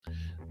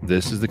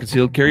This is the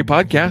Concealed Carry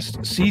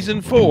Podcast,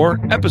 Season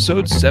 4,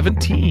 Episode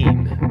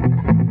 17.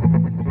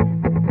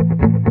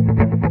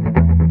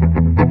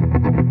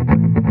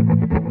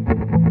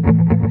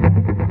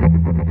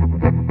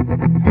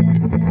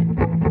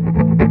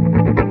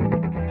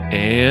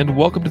 And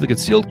welcome to the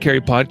Concealed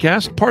Carry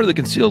Podcast, part of the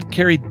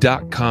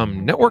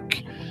ConcealedCarry.com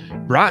network,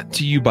 brought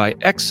to you by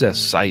Excess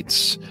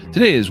Sights.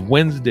 Today is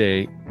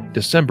Wednesday,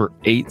 December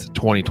 8th,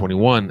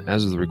 2021,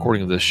 as of the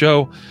recording of this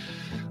show.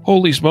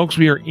 Holy smokes,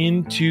 we are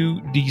into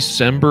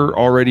December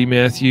already,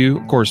 Matthew.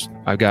 Of course,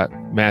 I've got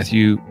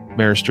Matthew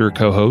Marister,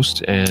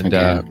 co-host and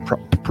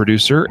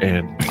producer,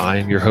 and I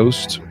am your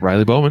host,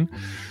 Riley Bowman.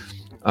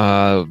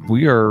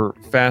 We are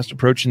fast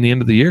approaching the end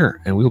of the year,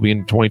 and we'll be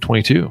in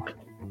 2022.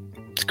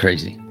 It's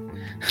crazy.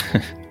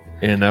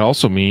 And that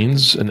also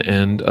means an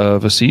end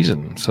of a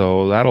season.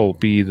 So that'll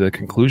be the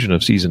conclusion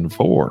of Season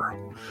 4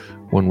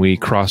 when we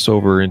cross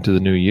over into the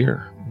new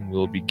year.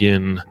 We'll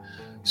begin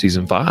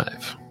Season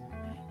 5.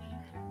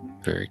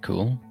 Very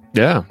cool.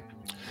 Yeah.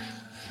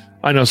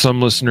 I know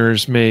some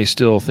listeners may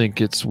still think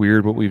it's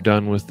weird what we've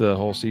done with the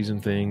whole season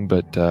thing,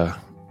 but I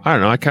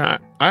don't know.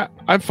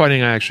 I'm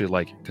finding I actually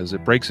like it because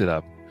it breaks it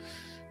up.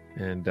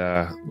 And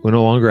we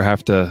no longer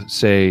have to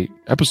say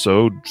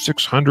episode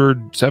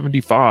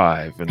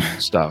 675 and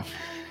stuff.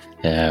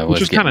 Yeah,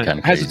 which just kind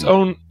of has its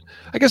own,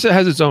 I guess it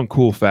has its own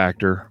cool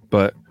factor,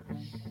 but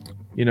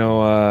you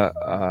know,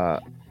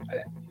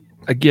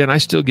 again, I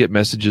still get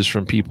messages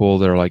from people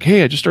that are like,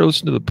 "Hey, I just started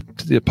listening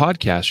to the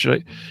podcast.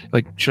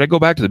 Should I go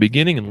back to the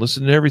beginning and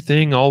listen to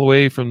everything all the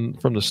way from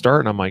the start?"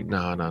 And I'm like, no.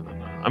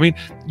 I mean,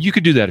 you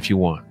could do that if you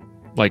want,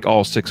 like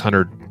all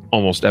 600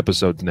 almost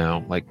episodes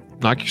now. Like,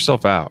 knock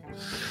yourself out.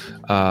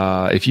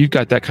 If you've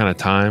got that kind of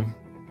time,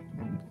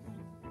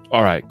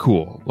 all right,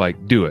 cool.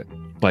 Like, do it.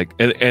 Like,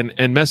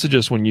 and message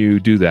us when you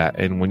do that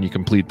and when you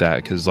complete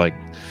that, because like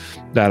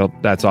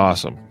that's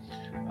awesome.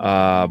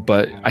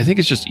 But I think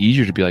it's just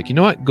easier to be like, you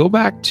know what, go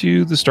back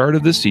to the start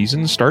of this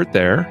season, start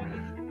there.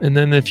 And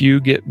then if you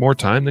get more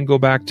time, then go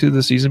back to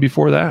the season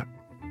before that,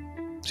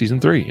 Season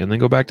 3, and then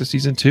go back to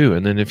Season 2.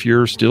 And then if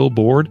you're still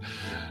bored,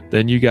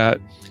 then you got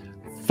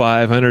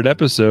 500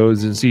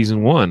 episodes in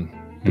Season 1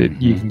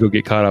 that you can go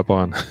get caught up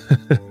on.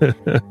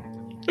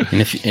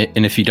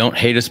 and if you don't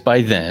hate us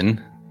by then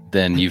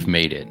you've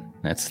made it.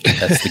 That's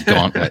the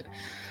gauntlet.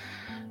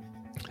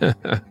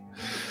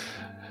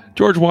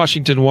 George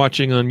Washington,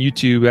 watching on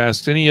YouTube,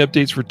 asks, any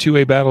updates for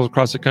 2A battles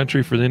across the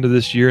country for the end of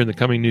this year and the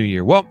coming new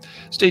year? Well,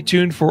 stay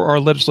tuned for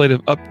our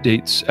legislative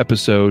updates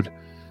episode.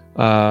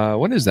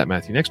 When is that,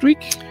 Matthew? Next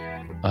week?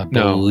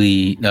 No,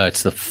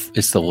 it's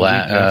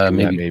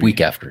maybe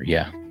week after.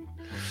 Yeah.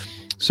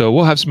 So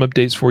we'll have some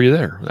updates for you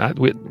there.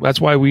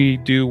 That's why we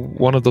do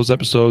one of those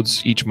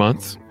episodes each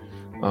month.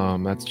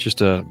 That's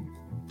just a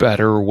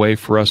better way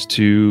for us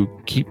to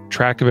keep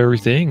track of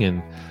everything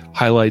and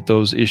highlight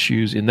those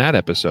issues in that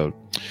episode.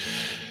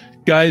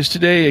 Guys,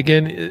 today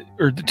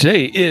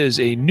is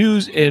a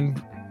news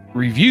and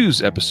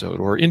reviews episode,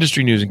 or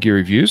industry news and gear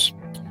reviews.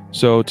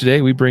 So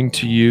today we bring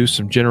to you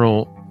some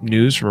general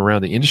news from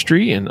around the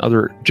industry and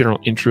other general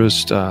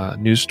interest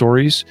news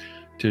stories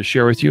to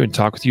share with you and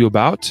talk with you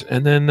about.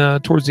 And then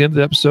towards the end of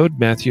the episode,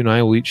 Matthew and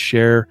I will each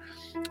share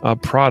a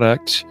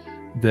product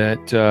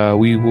that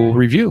we will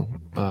review.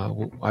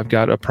 I've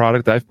got a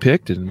product that I've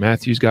picked, and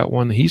Matthew's got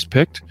one that he's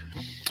picked.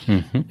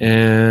 Mm-hmm.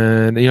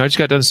 And I just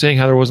got done saying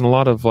how there wasn't a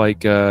lot of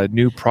like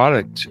new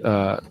product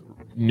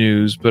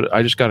news, but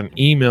I just got an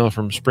email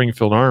from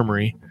Springfield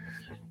Armory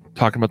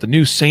talking about the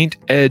new Saint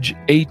Edge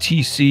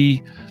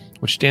ATC,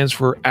 which stands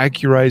for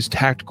Accurized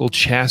Tactical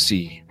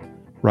Chassis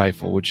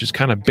rifle, which is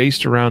kind of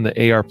based around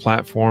the AR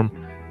platform.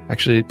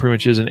 Actually, it pretty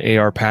much is an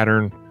AR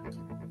pattern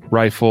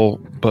rifle,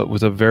 but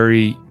with a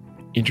very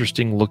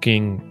interesting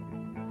looking,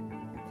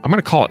 I'm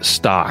going to call it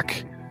stock,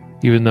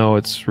 even though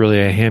it's really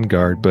a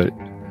handguard, but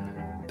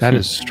that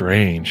is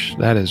strange.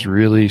 That is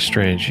really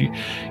strange.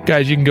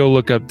 Guys, you can go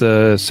look up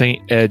the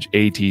Saint Edge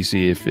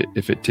ATC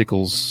if it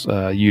tickles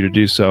you to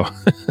do so.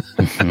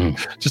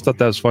 Just thought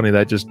that was funny.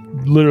 That just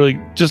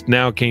literally just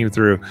now came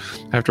through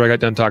after I got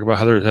done talking about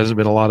how there hasn't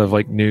been a lot of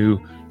like new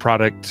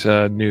product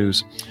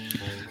news.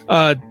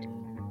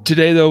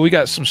 Today, though, we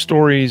got some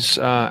stories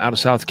out of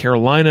South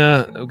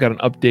Carolina. We've got an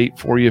update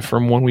for you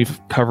from one we've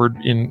covered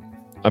in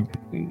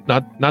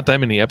not that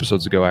many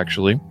episodes ago,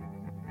 actually.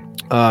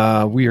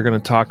 We are going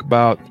to talk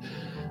about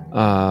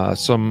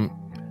some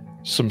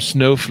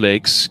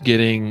snowflakes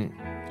getting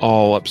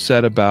all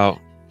upset about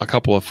a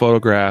couple of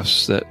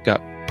photographs that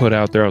got put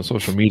out there on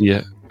social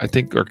media. I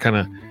think are kind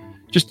of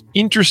just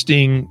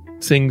interesting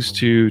things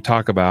to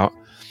talk about.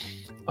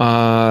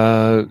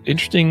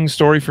 Interesting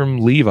story from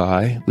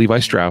Levi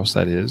Strauss,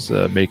 that is,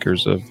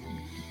 makers of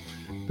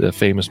the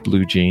famous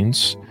blue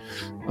jeans.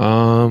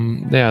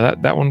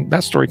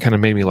 That story kind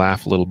of made me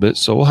laugh a little bit.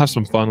 So we'll have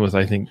some fun with,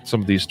 I think,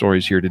 some of these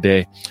stories here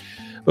today.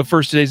 But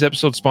first, today's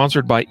episode is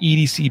sponsored by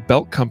EDC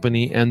Belt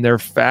Company and their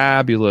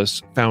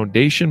fabulous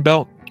Foundation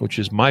Belt, which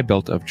is my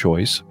belt of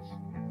choice.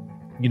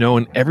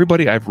 And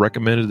everybody I've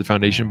recommended the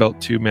Foundation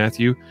Belt to,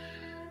 Matthew,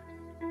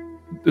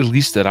 at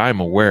least that I'm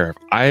aware of,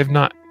 I have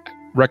not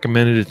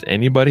recommended it to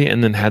anybody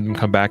and then had them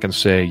come back and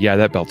say, yeah,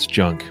 that belt's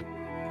junk.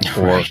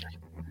 Or Right.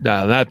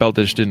 that belt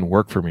just didn't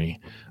work for me.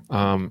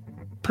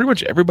 Pretty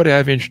much everybody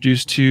I've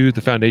introduced to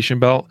the foundation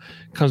belt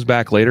comes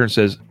back later and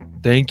says,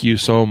 thank you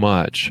so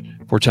much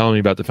for telling me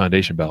about the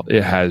foundation belt.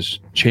 It has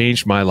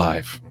changed my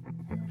life.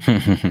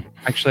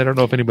 Actually, I don't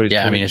know if anybody's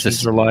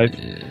changed their life,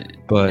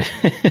 but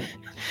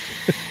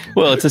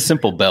well, it's a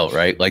simple belt,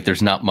 right? Like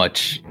there's not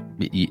much,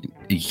 you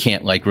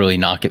can't like really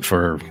knock it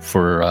for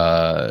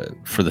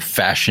the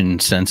fashion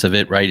sense of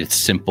it, right? It's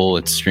simple,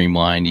 it's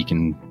streamlined.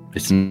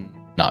 It's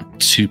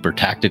not super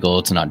tactical.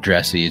 It's not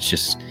dressy. It's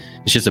just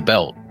a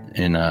belt.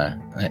 And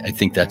I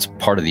think that's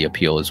part of the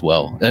appeal as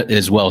well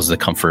as the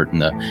comfort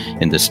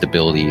and the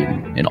stability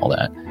and all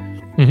that.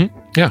 Mm-hmm.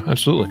 Yeah,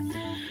 absolutely.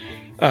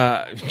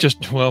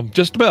 Just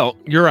a belt.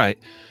 You're right.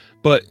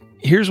 But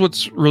here's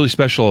what's really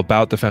special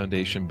about the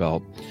foundation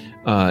belt,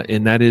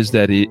 and that is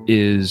that it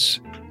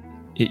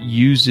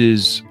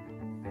uses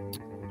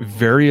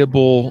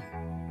variable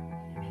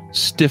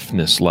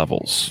stiffness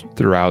levels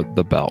throughout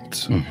the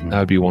belt. Mm-hmm. That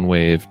would be one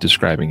way of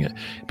describing it.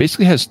 It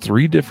basically has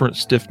 3 different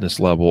stiffness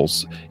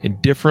levels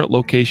in different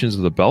locations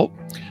of the belt,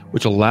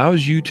 which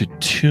allows you to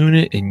tune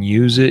it and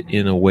use it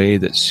in a way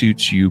that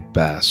suits you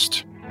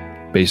best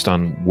based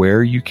on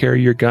where you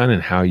carry your gun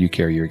and how you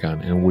carry your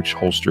gun and which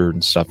holster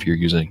and stuff you're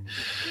using.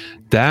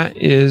 That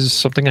is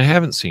something I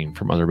haven't seen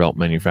from other belt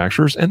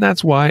manufacturers, and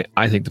that's why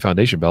I think the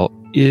foundation belt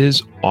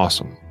is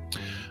awesome.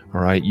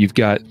 All right, you've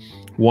got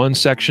one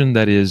section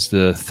that is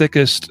the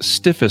thickest,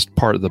 stiffest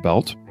part of the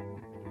belt.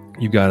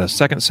 You've got a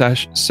second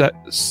section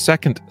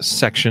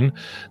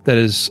that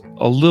is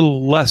a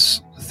little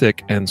less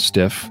thick and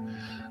stiff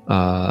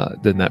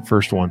than that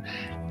first one.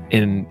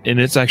 And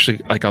it's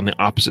actually like on the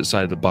opposite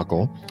side of the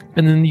buckle.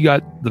 And then you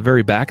got the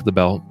very back of the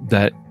belt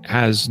that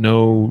has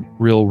no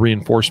real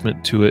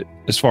reinforcement to it,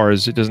 as far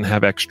as it doesn't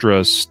have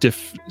extra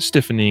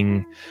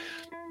stiffening,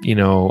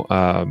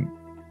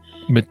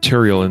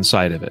 material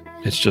inside of it.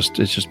 It's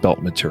just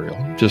belt material,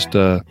 just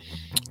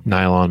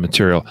nylon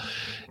material.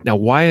 Now,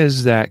 why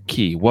is that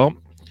key? Well,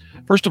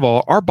 first of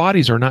all, our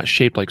bodies are not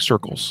shaped like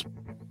circles.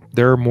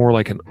 They're more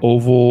like an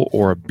oval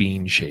or a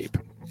bean shape.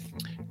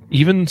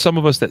 Even some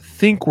of us that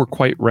think we're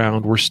quite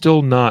round, we're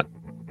still not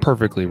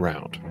perfectly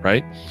round,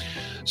 right?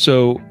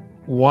 So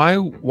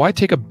why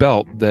take a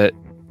belt that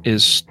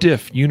is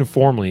stiff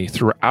uniformly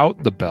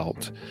throughout the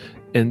belt,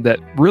 and that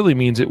really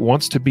means it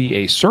wants to be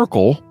a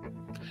circle,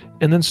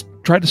 and then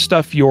try to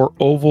stuff your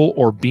oval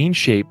or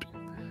bean-shaped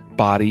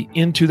body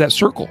into that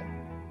circle?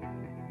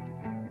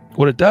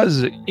 What it does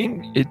is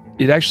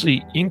it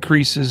actually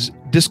increases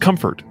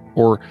discomfort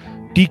or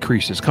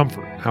decreases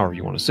comfort, however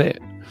you want to say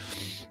it.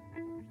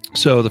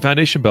 So the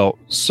foundation belt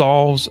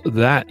solves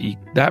that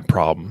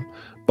problem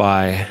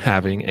by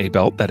having a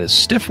belt that is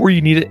stiff where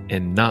you need it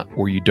and not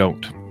where you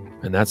don't.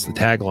 And that's the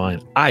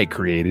tagline I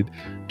created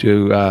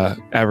to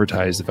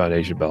advertise the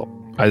foundation belt.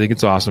 I think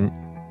it's awesome.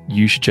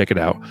 You should check it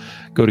out.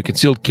 Go to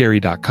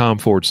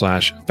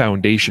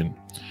concealedcarry.com/foundation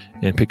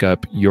and pick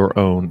up your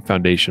own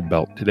foundation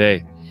belt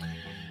today.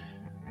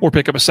 Or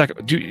pick up a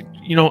second.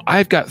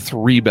 I've got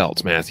 3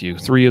 belts, Matthew,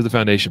 3 of the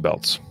foundation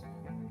belts.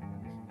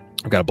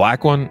 I've got a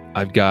black one,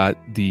 I've got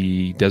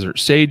the desert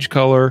sage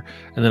color,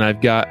 and then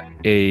I've got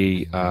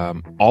a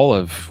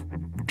olive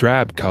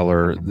drab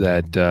color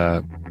that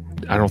I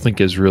don't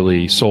think is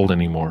really sold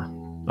anymore.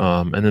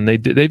 And then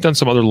they've done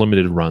some other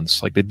limited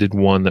runs. Like they did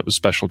one that was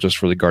special just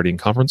for the Guardian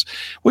Conference,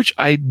 which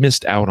I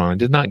missed out on. I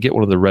did not get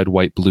one of the red,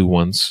 white, blue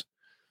ones.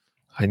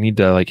 I need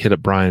to hit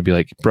up Brian and be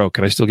like, bro,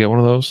 can I still get one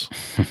of those?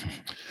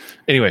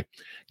 Anyway,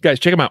 guys,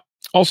 check them out.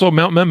 Also,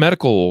 Mountain Men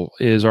Medical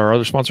is our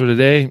other sponsor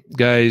today.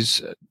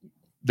 Guys,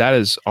 that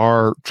is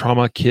our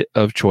trauma kit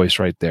of choice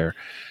right there.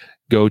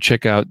 Go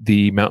check out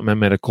the Mountain Men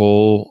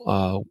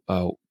Medical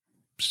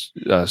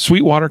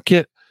Sweetwater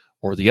kit,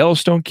 or the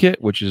Yellowstone kit,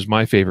 which is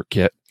my favorite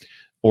kit,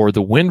 or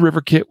the Wind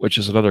River kit, which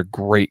is another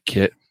great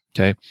kit.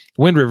 Okay,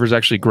 Wind River is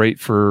actually great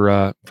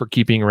for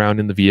keeping around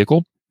in the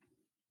vehicle.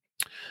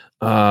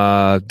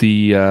 The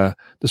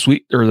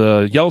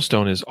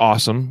Yellowstone is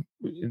awesome,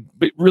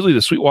 but really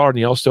the Sweetwater and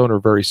the Yellowstone are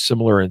very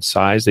similar in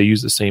size. They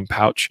use the same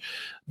pouch,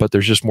 but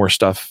there's just more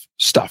stuff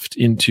stuffed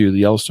into the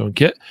Yellowstone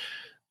kit.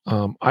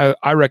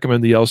 I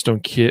recommend the Yellowstone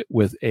kit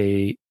with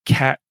a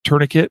cat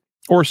tourniquet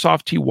or a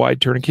soft T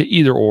wide tourniquet,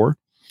 either or.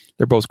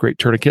 They're both great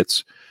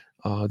tourniquets.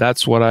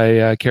 That's what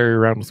I carry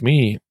around with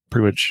me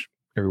pretty much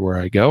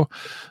everywhere I go.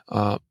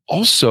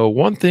 Also,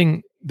 one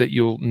thing that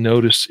you'll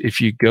notice if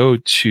you go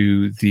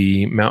to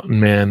the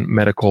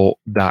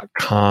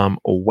mountainmanmedical.com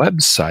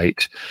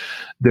website,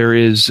 there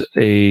is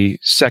a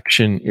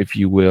section, if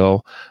you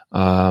will.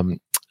 Let's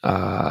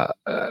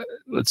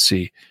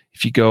see.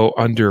 If you go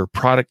under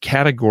product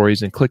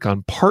categories and click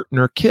on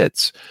partner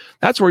kits,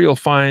 that's where you'll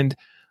find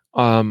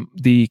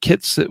the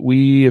kits that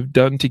we have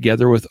done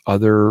together with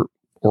other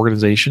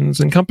organizations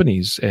and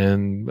companies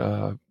and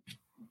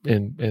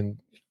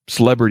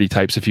celebrity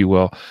types, if you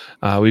will.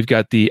 We've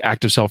got the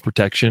Active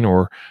Self-Protection,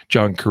 or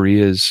John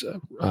Korea's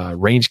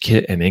range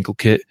kit and ankle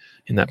kit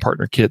in that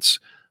partner kits.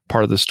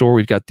 part of the store.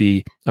 We've got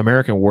the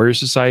American Warrior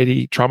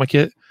Society trauma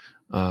kit.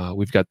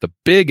 We've got the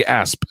Big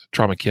Asp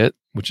trauma kit,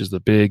 which is the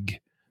big.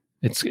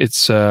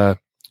 It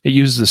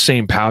uses the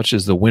same pouch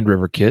as the Wind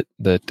River kit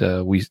that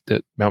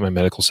Mountain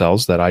Medical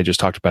sells that I just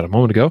talked about a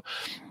moment ago.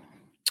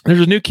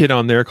 There's a new kit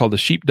on there called the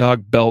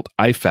Sheepdog Belt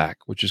IFAC,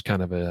 which is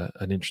kind of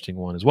an interesting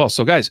one as well.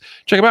 So guys,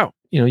 check them out.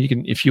 You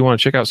can, if you want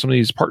to check out some of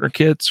these partner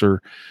kits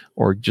or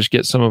just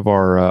get some of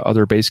our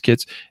other base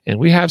kits. And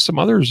we have some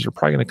others that are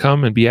probably going to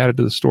come and be added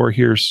to the store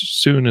here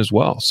soon as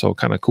well. So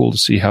kind of cool to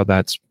see how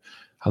that's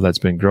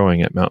been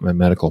growing at Mountain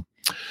Medical.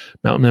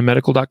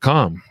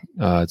 MountainMedical.com.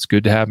 It's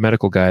good to have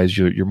medical, guys.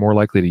 You're more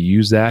likely to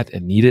use that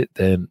and need it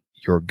than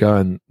your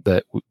gun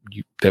that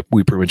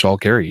we pretty much all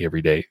carry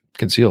every day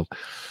concealed.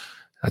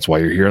 That's why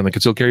you're here on the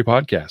Concealed Carry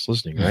podcast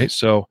listening, right?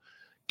 So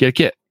get a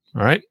kit.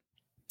 All right.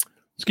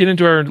 Let's get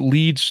into our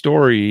lead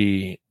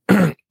story.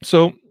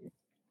 So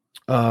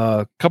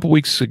a couple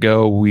weeks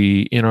ago,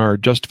 in our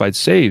Justified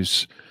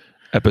Saves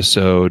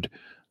episode,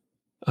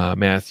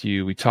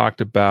 Matthew, we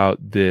talked about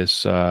this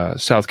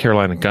South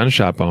Carolina gun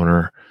shop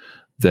owner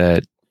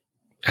that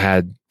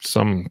had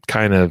some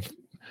kind of,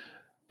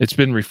 it's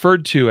been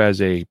referred to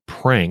as a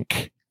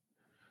prank,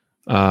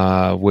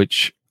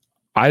 which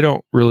I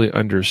don't really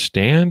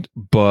understand,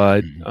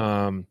 but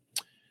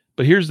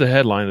here's the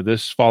headline of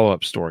this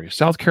follow-up story.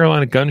 South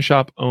Carolina gun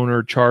shop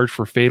owner charged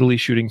for fatally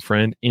shooting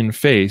friend in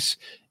face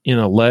in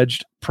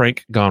alleged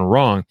prank gone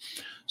wrong.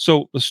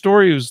 So the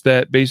story is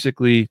that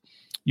basically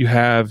you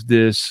have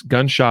this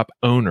gun shop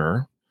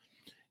owner,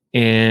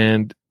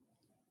 and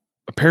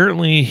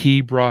apparently he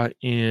brought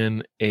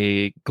in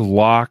a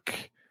Glock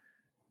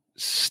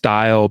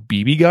style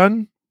BB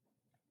gun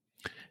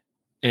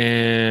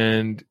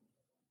and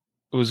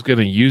was going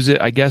to use it,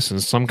 I guess, in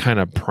some kind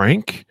of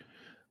prank,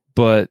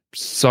 but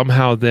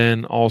somehow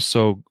then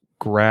also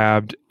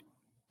grabbed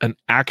an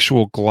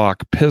actual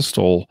Glock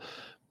pistol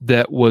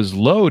that was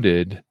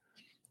loaded.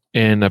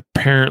 And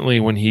apparently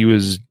when he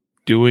was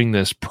doing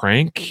this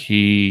prank,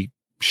 he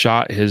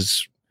shot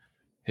his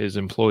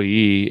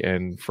employee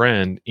and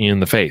friend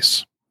in the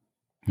face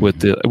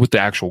with the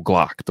actual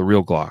Glock, the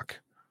real Glock.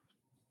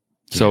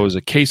 So it was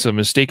a case of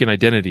mistaken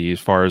identity as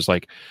far as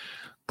like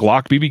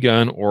Glock BB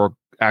gun or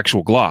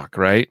actual Glock,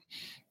 right?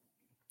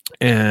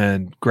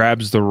 And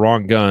grabs the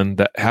wrong gun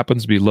that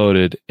happens to be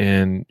loaded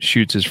and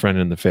shoots his friend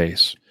in the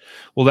face.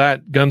 Well,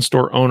 that gun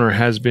store owner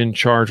has been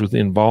charged with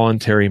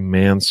involuntary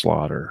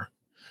manslaughter.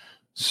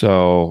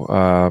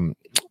 So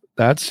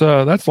that's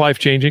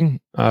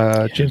life-changing.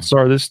 Chances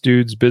are this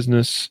dude's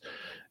business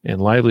and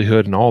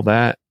livelihood and all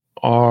that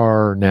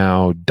are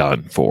now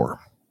done for.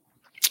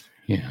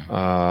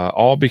 Yeah.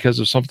 All because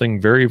of something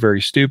very,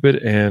 very stupid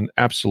and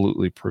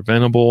absolutely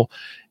preventable.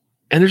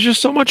 And there's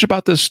just so much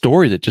about this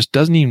story that just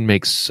doesn't even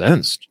make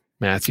sense,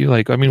 Matthew.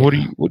 Like, I mean,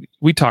 what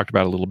we talked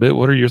about a little bit.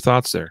 What are your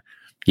thoughts there?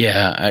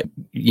 Yeah,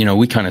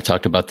 we kind of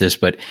talked about this,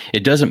 but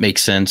it doesn't make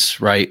sense,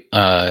 right?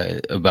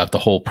 About the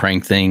whole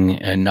prank thing,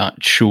 and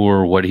not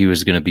sure what he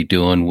was going to be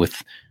doing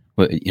with,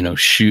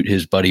 shoot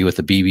his buddy with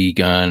a BB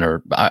gun,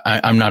 or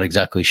I'm not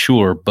exactly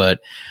sure, but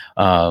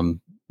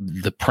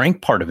the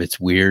prank part of it's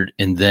weird.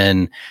 And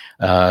then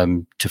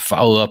to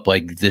follow up,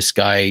 like this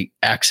guy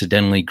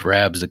accidentally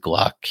grabs a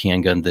Glock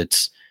handgun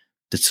that's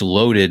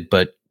loaded,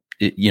 but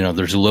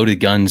there's loaded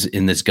guns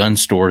in this gun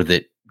store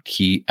that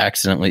he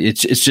accidentally.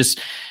 It's just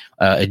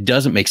it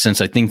doesn't make sense.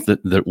 I think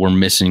that we're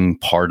missing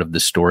part of the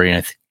story,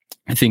 and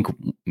I think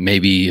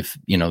maybe if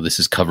this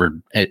is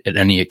covered at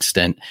any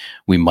extent,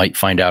 we might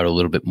find out a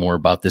little bit more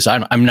about this.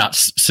 I'm not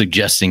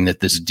suggesting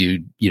that this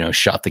dude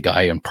shot the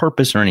guy on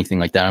purpose or anything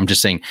like that. I'm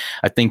just saying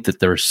I think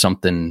that there's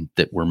something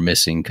that we're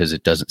missing because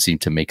it doesn't seem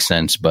to make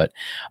sense. But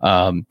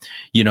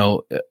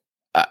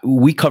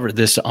we covered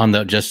this on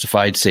the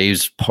Justified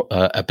Saves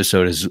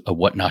episode as a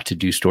what not to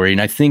do story. And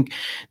I think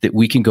that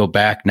we can go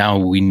back now.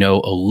 We know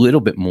a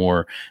little bit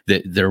more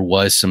that there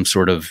was some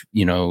sort of,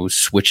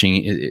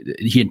 switching.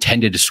 He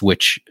intended to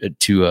switch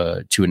to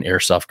an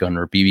airsoft gun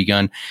or a BB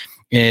gun.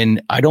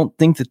 And I don't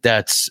think that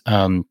that's,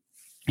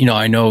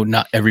 I know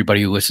not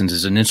everybody who listens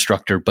is an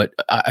instructor, but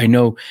I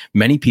know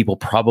many people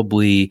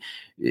probably,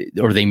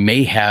 or they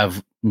may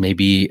have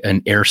maybe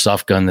an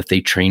airsoft gun that they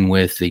train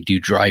with. They do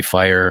dry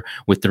fire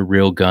with their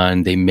real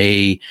gun. They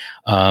may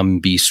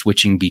be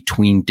switching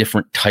between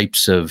different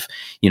types of,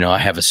 I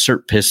have a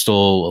SIRT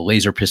pistol, a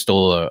laser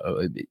pistol.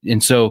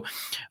 And so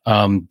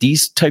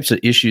these types of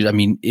issues, I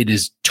mean, it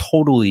is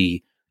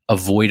totally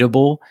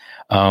avoidable.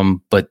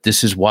 But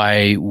this is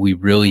why we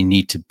really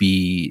need to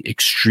be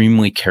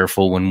extremely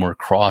careful when we're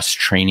cross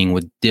training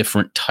with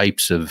different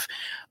types of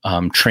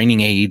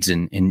training aids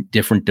and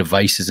different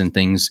devices and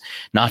things.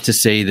 Not to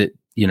say that,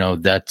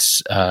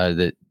 that's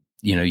that,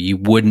 you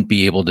wouldn't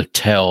be able to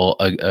tell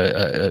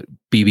a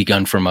BB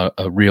gun from a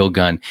real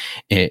gun,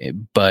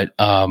 but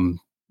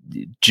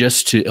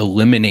just to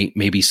eliminate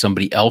maybe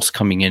somebody else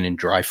coming in and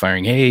dry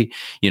firing, hey,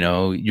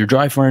 you're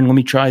dry firing, let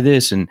me try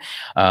this. And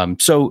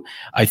so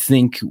I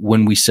think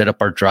when we set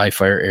up our dry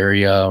fire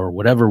area or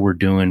whatever we're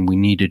doing, we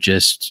need to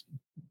just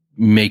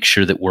make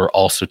sure that we're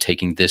also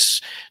taking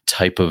this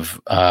type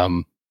of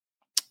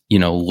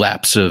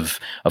lapse of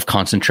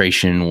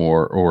concentration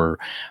or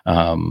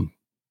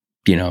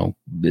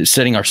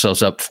setting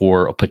ourselves up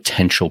for a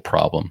potential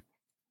problem.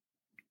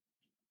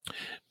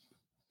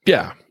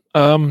 Yeah.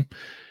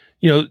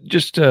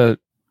 Just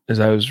as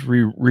I was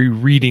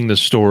rereading the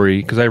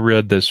story, because I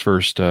read this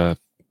first a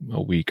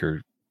week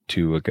or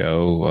two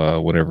ago,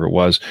 whatever it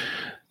was,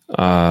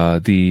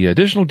 the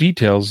additional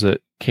details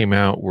that came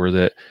out were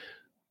that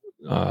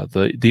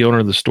the owner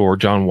of the store,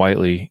 John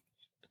Whiteley,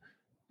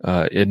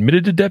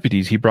 admitted to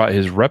deputies he brought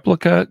his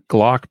replica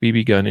Glock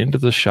BB gun into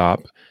the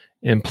shop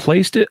and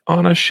placed it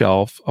on a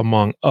shelf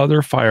among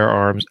other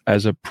firearms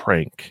as a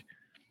prank.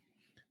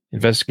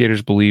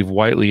 Investigators believe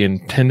Whiteley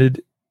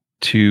intended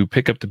to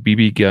pick up the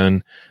BB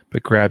gun,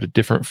 but grabbed a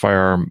different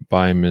firearm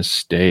by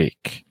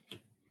mistake.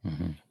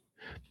 Mm-hmm.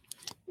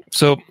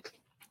 So,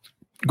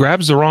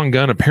 grabs the wrong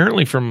gun,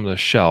 apparently from the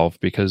shelf,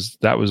 because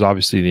that was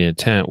obviously the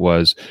intent,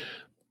 was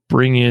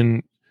bring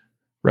in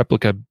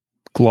replica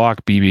Glock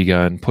BB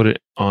gun, put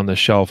it on the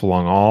shelf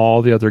along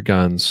all the other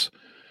guns,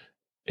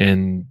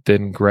 and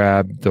then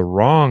grab the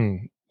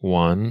wrong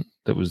one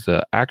that was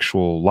the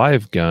actual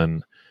live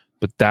gun,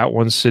 but that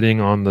one's sitting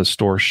on the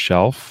store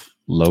shelf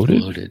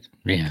loaded.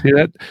 Yeah. See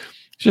that?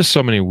 Just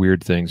so many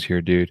weird things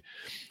here, dude.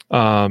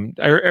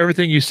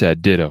 Everything you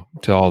said, ditto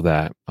to all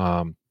that.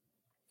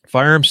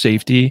 Firearm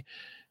safety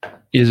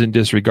isn't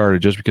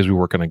disregarded just because we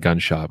work in a gun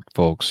shop,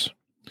 folks.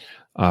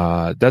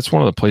 That's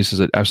one of the places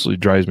that absolutely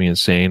drives me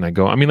insane.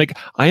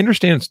 I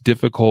understand it's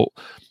difficult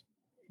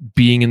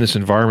being in this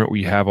environment where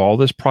you have all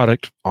this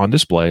product on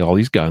display, all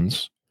these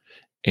guns,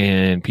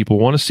 and people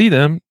want to see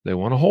them. They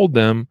want to hold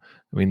them.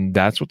 I mean,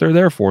 that's what they're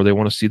there for. They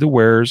want to see the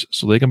wares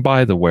so they can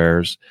buy the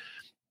wares.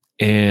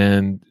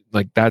 And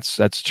that's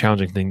a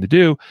challenging thing to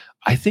do.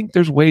 I think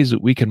there's ways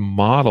that we can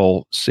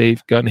model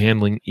safe gun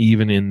handling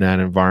even in that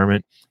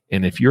environment.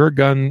 And if you're a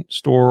gun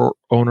store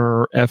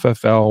owner,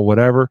 FFL,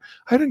 whatever,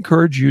 I'd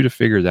encourage you to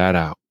figure that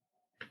out.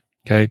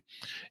 Okay.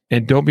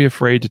 And don't be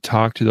afraid to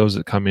talk to those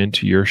that come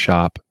into your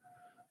shop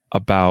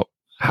about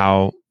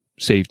how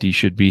safety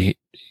should be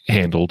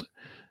handled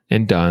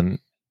and done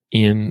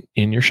in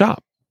your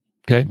shop.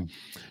 Okay. Mm-hmm.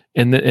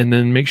 And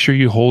then make sure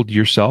you hold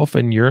yourself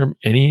and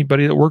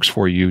anybody that works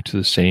for you to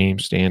the same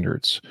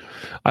standards.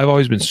 I've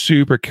always been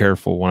super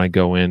careful when I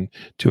go in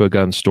to a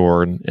gun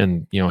store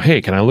and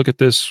hey, can I look at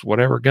this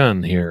whatever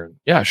gun here?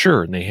 Yeah,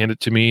 sure. And they hand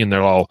it to me and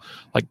they're all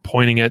like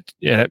pointing it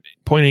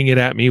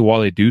at me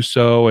while they do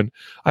so. And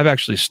I've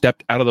actually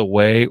stepped out of the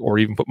way or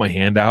even put my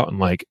hand out and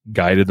like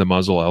guided the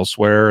muzzle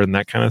elsewhere and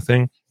that kind of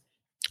thing.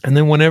 And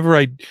then whenever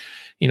I,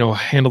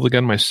 handle the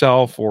gun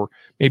myself, or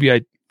maybe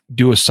I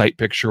do a sight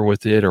picture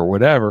with it or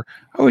whatever,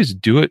 I always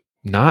do it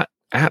not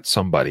at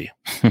somebody.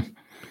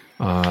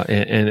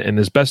 And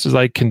as best as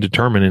I can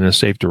determine in a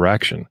safe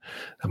direction.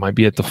 That might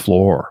be at the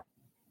floor,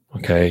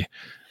 okay,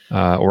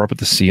 or up at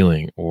the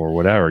ceiling or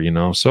whatever,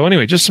 So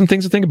anyway, just some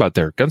things to think about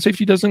there. Gun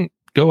safety doesn't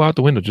go out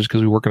the window just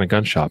because we work in a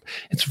gun shop.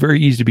 It's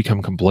very easy to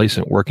become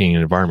complacent working in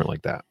an environment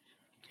like that.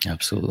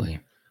 Absolutely.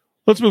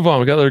 Let's move on.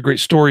 We got other great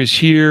stories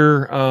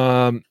here.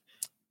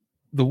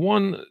 The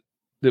one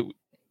that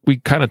we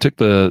kind of took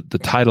the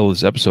title of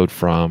this episode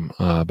from,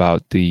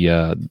 about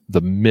the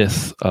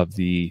myth of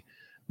the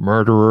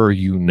murderer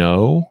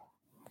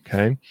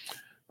okay.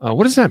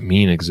 What does that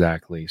mean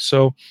exactly?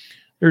 So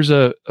there's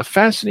a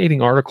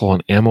fascinating article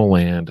on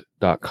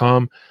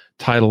ammoland.com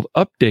titled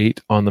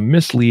Update on the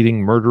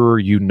Misleading Murderer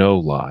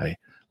Lie,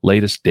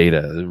 Latest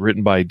Data,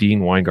 written by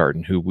Dean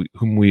Weingarten,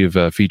 whom we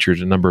have featured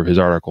a number of his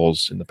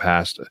articles in the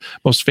past.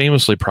 Most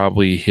famously,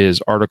 probably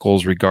his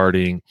articles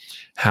regarding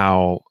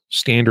how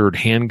standard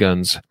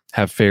handguns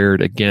have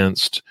fared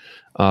against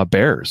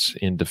bears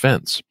in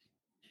defense,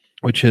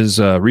 which his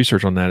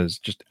research on that is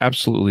just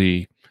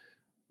absolutely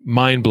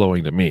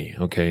mind-blowing to me,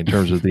 okay, in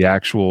terms of the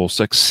actual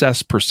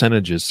success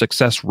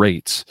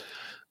rates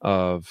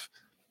of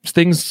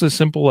things as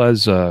simple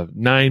as a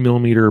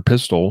 9mm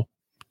pistol,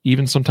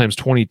 even sometimes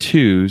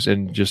 22s,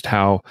 and just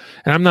how,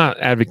 and I'm not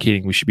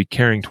advocating we should be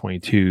carrying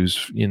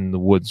 22s in the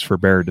woods for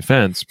bear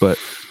defense, but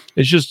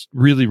it's just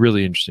really,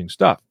 really interesting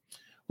stuff.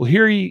 Well,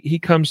 here he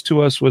comes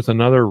to us with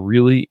another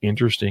really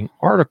interesting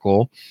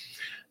article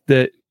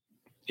that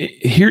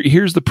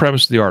here's the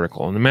premise of the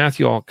article. And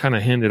Matthew, I'll kind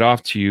of hand it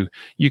off to you.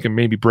 You can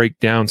maybe break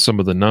down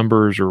some of the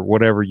numbers or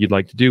whatever you'd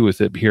like to do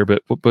with it here,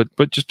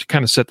 but just to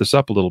kind of set this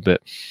up a little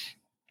bit.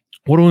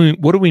 What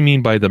do we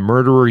mean by the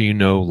murderer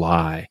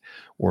lie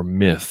or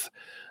myth?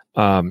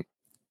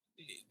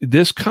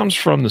 This comes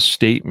from the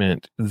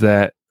statement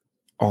that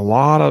a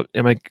lot of,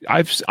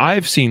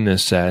 I've seen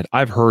this said,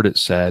 I've heard it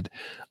said,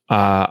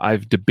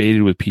 I've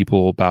debated with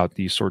people about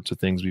these sorts of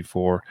things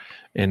before,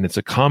 and it's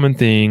a common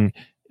thing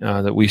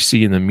that we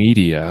see in the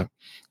media,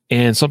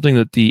 and something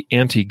that the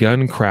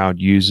anti-gun crowd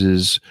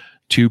uses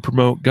to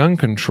promote gun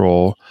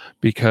control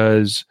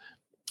because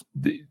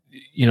they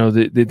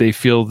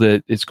feel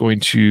that it's going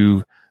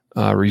to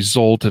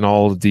result in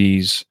all of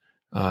these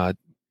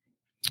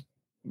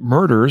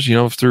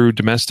murders, through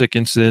domestic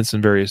incidents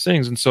and various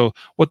things. And so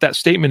what that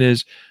statement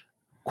is,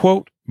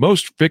 quote,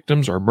 most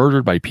victims are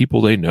murdered by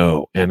people they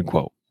know, end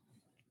quote.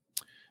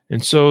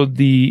 And so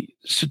the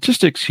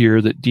statistics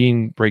here that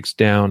Dean breaks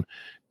down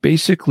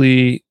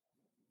basically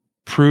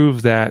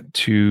prove that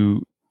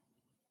to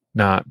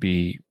not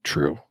be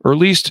true, or at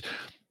least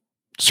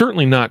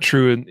certainly not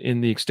true in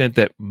the extent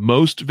that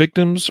most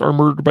victims are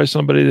murdered by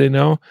somebody they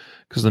know,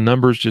 because the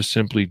numbers just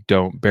simply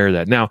don't bear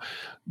that. Now,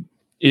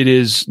 it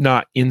is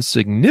not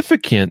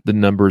insignificant, the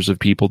numbers of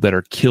people that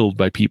are killed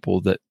by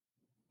people that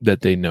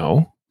they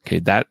know. Okay,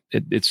 that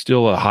it's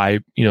still a high,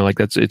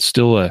 it's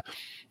still a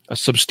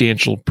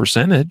substantial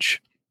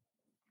percentage,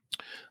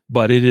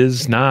 but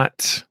it's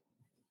not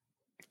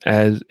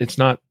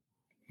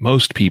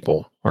most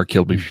people are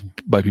killed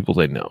by people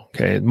they know.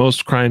 Okay,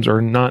 most crimes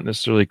are not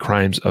necessarily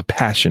crimes of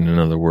passion, in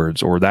other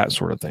words, or that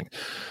sort of thing.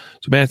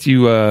 So,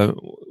 Matthew,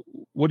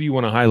 what do you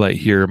want to highlight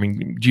here? I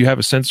mean, do you have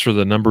a sense for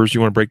the numbers? Do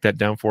you want to break that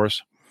down for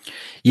us?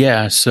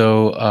 Yeah.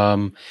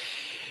 So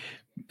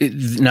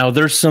now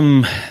there's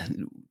some.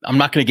 I'm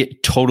not going to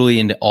get totally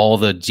into all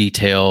the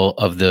detail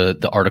of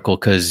the article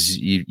because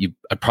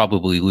I'd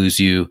probably lose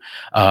you.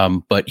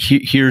 But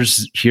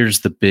here's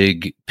the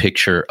big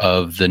picture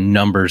of the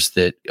numbers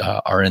that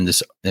are in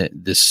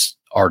this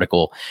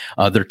article.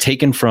 They're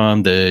taken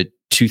from the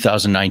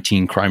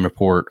 2019 crime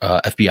report,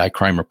 FBI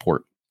crime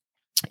report.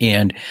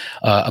 And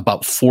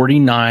about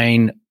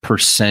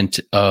 49%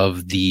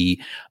 of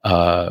the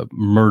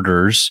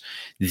murders,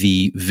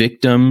 the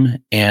victim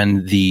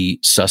and the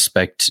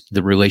suspect,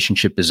 the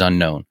relationship is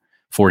unknown.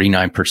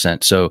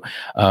 49%. So,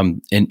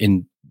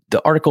 and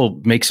the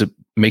article makes a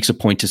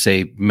point to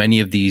say many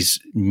of these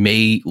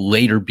may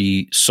later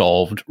be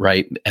solved.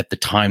 Right at the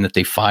time that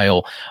they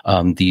file,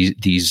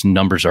 these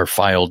numbers are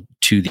filed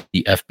to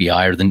the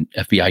FBI, or the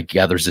FBI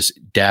gathers this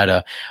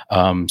data.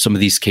 Some of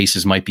these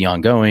cases might be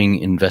ongoing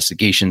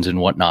investigations and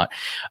whatnot.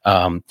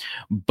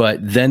 But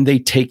then they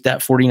take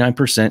that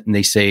 49% and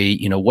they say,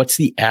 what's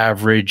the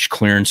average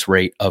clearance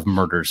rate of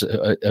murders?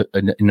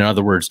 In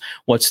other words,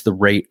 what's the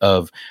rate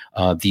of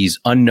these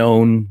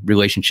unknown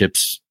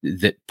relationships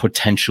that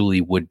potentially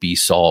would be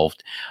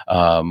solved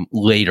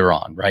later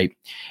on, right?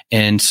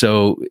 And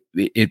so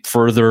it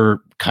further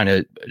kind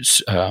of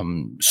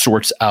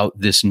sorts out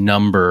this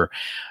number.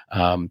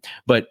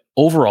 But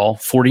overall,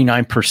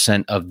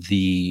 49% of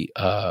the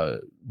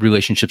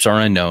relationships are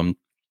unknown.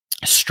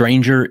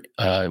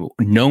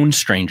 Known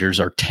strangers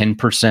are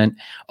 10%,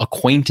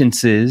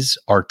 acquaintances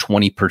are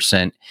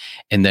 20%,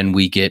 and then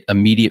we get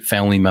immediate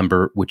family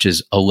member, which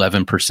is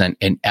 11%.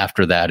 And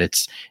after that,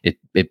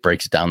 it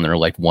breaks down there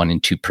like 1%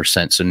 and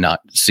 2%, so not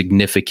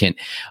significant.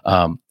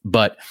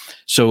 But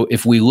so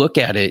if we look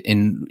at it,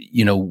 and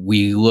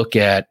we look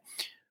at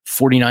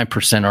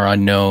 49% are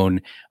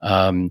unknown,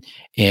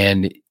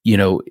 and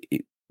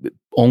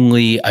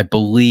only, I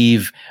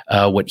believe,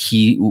 what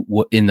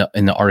in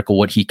the article,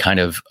 what he kind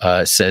of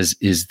says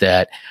is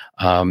that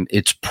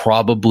it's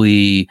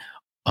probably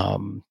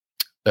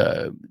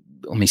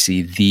let me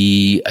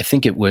see, I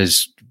think it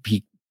was,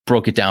 he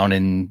broke it down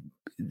in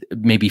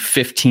maybe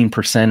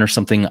 15% or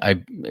something.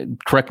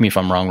 Correct me if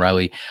I'm wrong,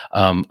 Riley.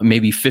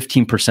 Maybe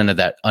 15% of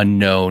that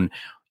unknown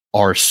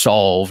are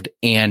solved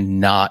and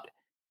not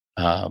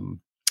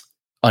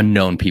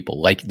unknown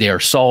people. Like they are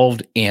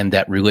solved and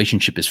that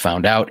relationship is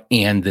found out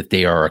and that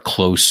they are a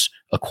close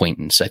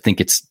acquaintance. I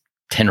think it's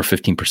 10 or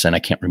 15%. I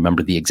can't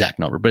remember the exact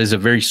number, but it's a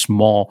very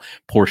small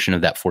portion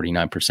of that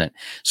 49%.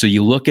 So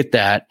you look at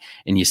that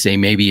and you say,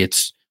 maybe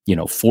it's,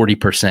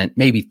 40%,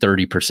 maybe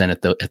 30%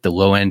 at the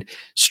low end.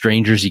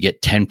 Strangers, you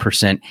get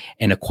 10%,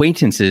 and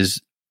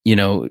acquaintances,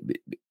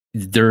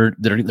 they're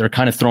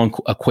kind of throwing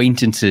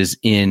acquaintances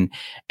in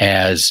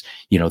as,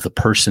 the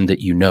person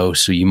that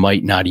so you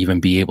might not even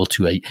be able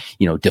to,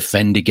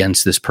 defend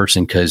against this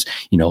person because,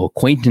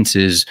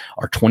 acquaintances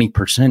are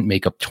 20%,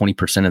 make up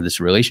 20% of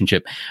this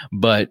relationship.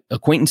 But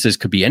acquaintances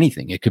could be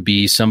anything. It could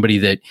be somebody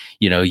that,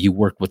 you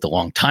worked with a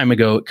long time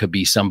ago. It could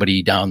be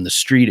somebody down the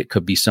street. It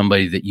could be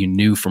somebody that you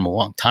knew from a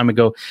long time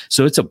ago.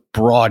 So it's a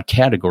broad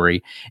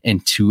category,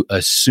 and to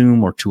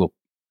assume or to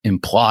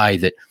imply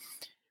that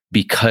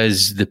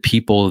because the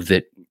people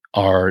that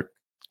are,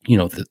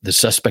 the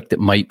suspect that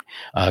might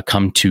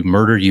come to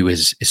murder you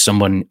is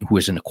someone who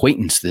is an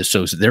acquaintance.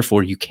 So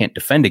therefore you can't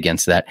defend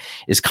against that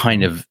is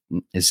kind of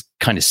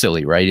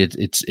silly, right?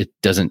 It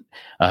doesn't,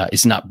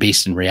 it's not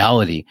based in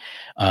reality.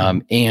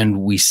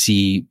 And we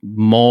see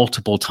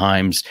multiple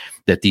times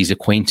that these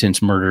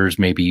acquaintance murders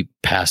may be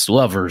past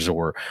lovers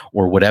or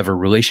whatever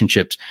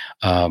relationships,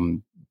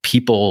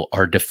 people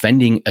are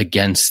defending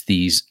against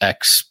these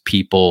ex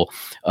people,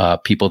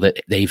 people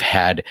that they've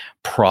had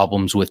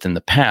problems with in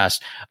the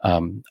past,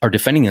 are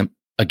defending them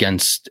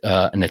against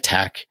an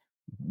attack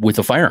with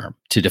a firearm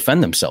to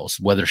defend themselves,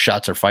 whether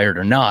shots are fired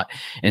or not.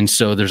 And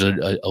so there's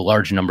a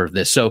large number of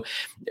this. So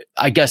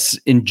I guess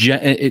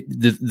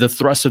the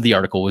thrust of the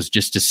article was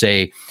just to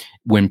say,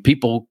 when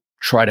people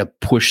try to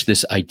push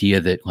this idea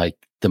that like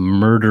the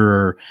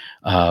murderer,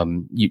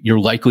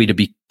 you're likely to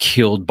be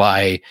killed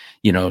by,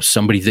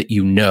 somebody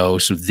that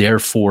so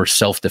therefore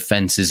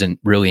self-defense isn't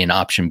really an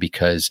option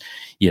because,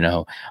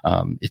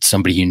 it's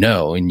somebody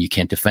and you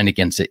can't defend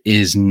against it,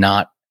 is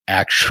not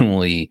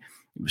actually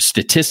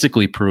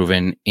statistically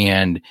proven,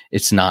 and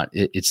it's not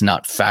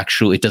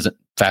factual. It doesn't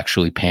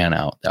factually pan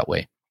out that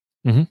way.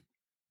 Mm-hmm.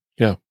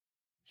 Yeah.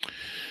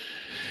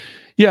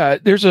 Yeah,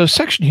 there's a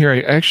section here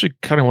I actually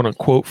kind of want to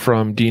quote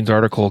from Dean's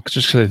article,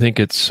 just because I think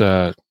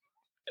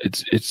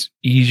it's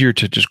easier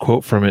to just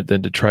quote from it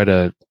than to try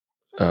to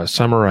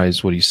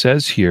summarize what he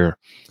says here.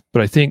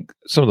 But I think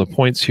some of the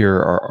points here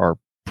are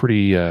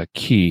pretty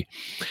key.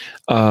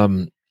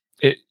 According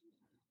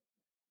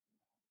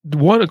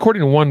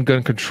to one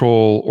gun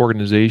control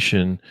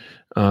organization,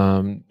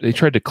 they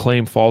tried to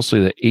claim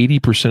falsely that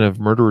 80% of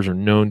murderers are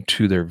known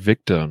to their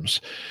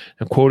victims.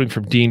 And quoting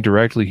from Dean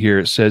directly here,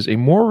 it says, a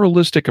more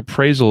realistic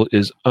appraisal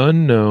is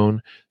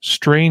unknown,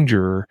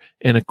 stranger,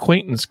 and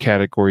acquaintance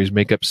categories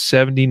make up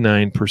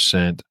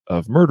 79%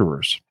 of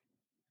murderers.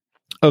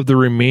 Of the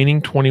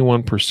remaining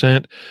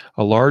 21%,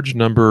 a large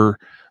number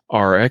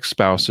are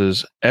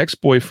ex-spouses,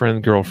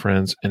 ex-boyfriend,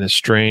 girlfriends, and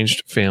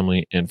estranged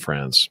family and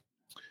friends.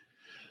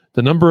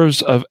 The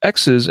numbers of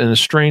exes and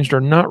estranged are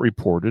not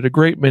reported. A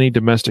great many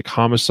domestic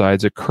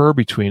homicides occur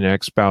between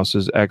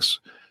ex-spouses,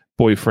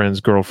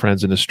 ex-boyfriends,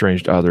 girlfriends, and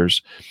estranged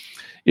others.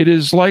 It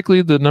is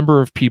likely the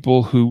number of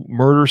people who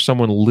murder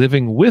someone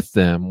living with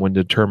them, when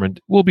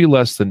determined, will be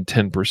less than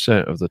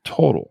 10% of the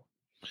total.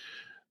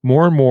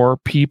 More and more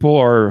people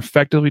are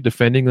effectively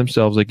defending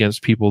themselves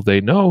against people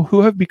they know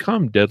who have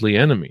become deadly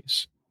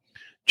enemies.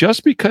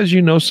 Just because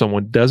you know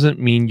someone doesn't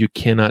mean you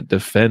cannot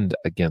defend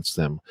against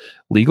them.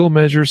 Legal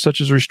measures such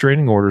as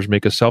restraining orders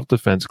make a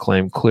self-defense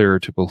claim clearer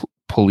to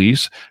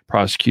police,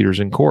 prosecutors,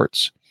 and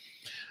courts.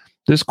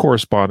 This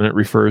correspondent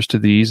refers to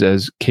these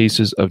as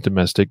cases of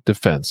domestic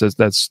defense.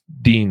 That's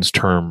Dean's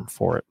term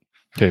for it.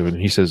 Okay, when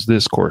he says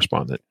this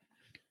correspondent.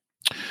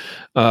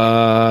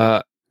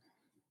 Yeah,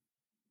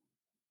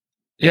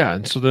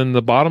 and so then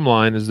the bottom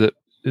line is that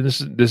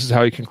this is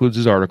how he concludes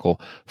his article.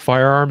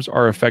 Firearms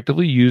are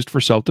effectively used for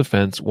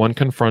self-defense when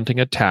confronting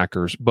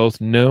attackers,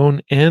 both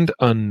known and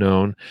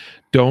unknown.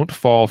 Don't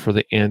fall for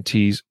the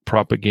anti's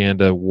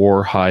propaganda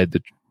war, hide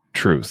the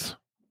truth.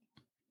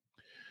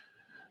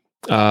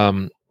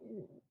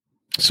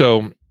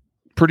 So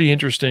pretty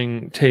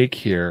interesting take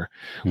here.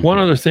 Mm-hmm. One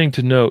other thing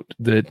to note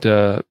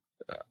that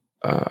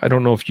I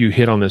don't know if you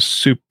hit on this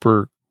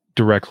super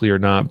directly or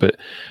not, but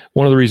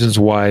one of the reasons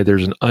why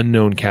there's an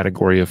unknown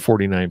category of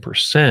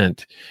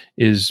 49%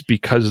 is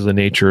because of the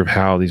nature of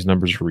how these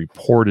numbers are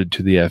reported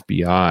to the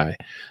FBI.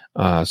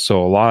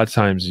 So a lot of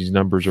times these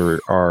numbers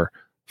are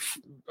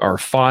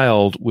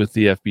filed with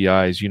the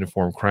FBI's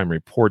uniform crime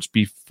reports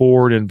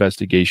before an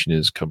investigation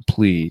is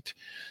complete.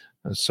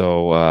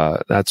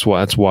 So that's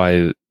why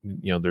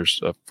there's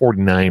a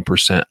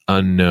 49%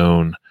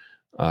 unknown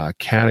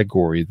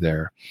category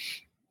there.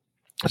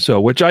 So,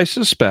 which I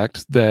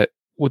suspect that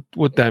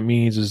what that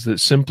means is that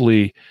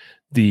simply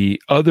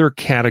the other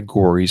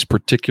categories,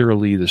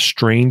 particularly the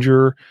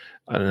stranger,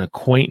 an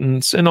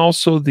acquaintance, and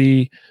also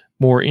the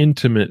more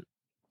intimate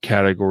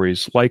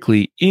categories,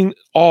 likely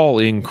all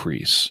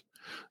increase.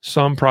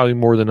 Some probably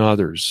more than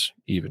others,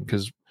 even,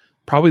 because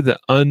probably the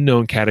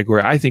unknown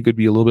category I think would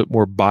be a little bit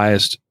more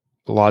biased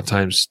a lot of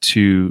times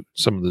to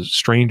some of the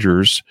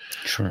strangers.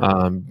 Sure.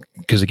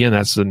 Because again,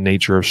 that's the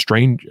nature of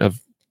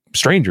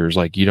strangers.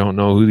 Like, you don't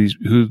know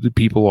who the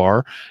people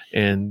are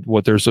and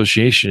what their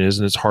association is,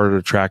 and it's harder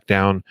to track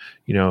down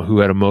who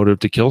had a motive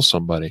to kill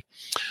somebody.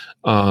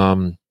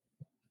 And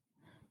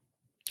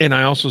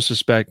I also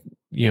suspect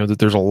that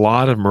there's a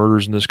lot of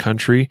murders in this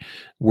country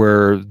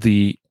where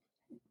the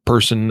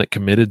person that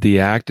committed the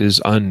act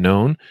is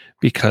unknown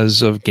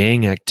because of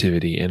gang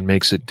activity, and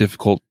makes it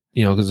difficult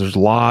because there's a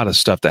lot of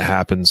stuff that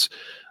happens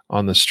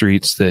on the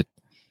streets that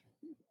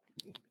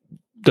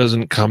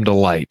doesn't come to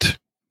light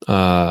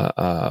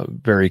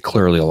very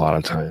clearly a lot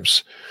of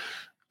times.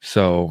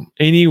 So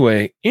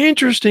anyway,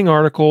 interesting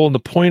article. And the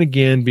point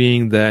again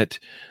being that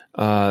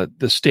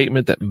the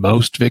statement that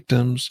most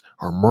victims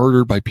are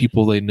murdered by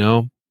people they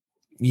know,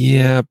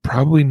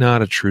 probably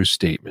not a true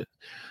statement.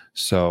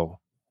 So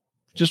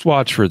just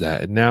watch for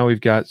that. And now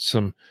we've got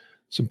some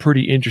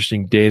pretty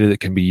interesting data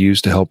that can be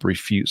used to help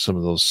refute some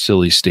of those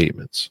silly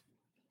statements.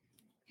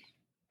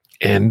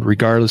 And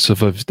regardless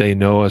of if they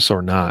know us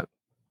or not,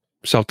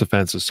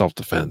 self-defense is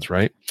self-defense,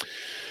 right?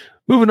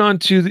 Moving on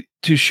to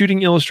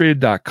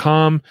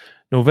shootingillustrated.com.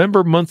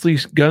 November monthly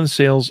gun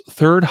sales,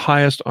 third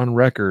highest on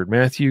record.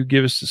 Matthew,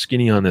 give us the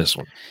skinny on this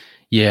one.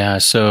 Yeah,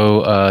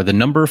 so the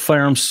number of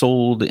firearms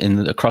sold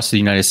across the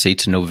United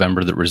States in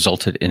November that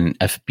resulted in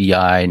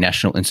FBI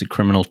National Instant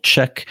Criminal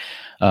Check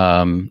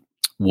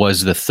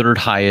was the third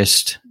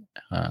highest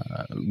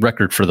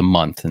record for the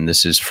month. And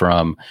this is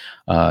from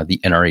the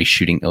NRA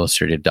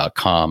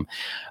shootingillustrated.com.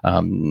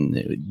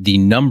 The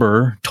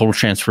number, total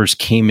transfers,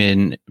 came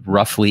in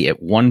roughly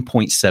at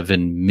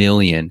 1.7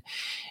 million.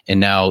 And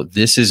now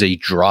this is a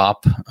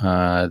drop,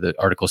 the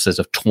article says,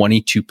 of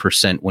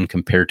 22% when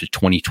compared to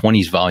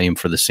 2020's volume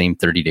for the same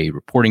 30-day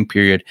reporting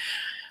period.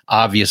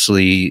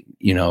 Obviously,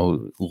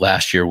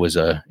 last year was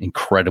a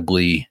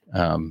incredibly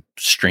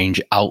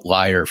strange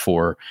outlier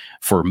for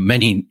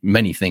many,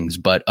 many things.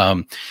 But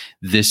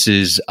this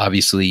is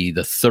obviously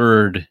the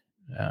third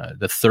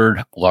the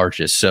third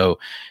largest. So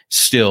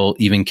still,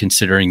 even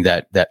considering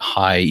that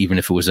high, even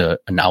if it was an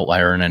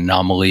outlier, an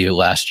anomaly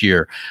last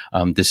year,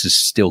 this is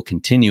still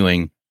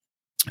continuing.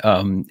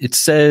 It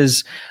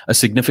says a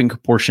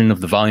significant portion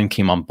of the volume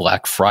came on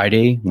Black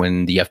Friday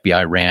when the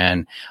FBI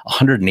ran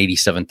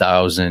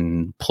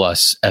 187,000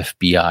 plus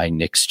FBI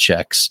NICS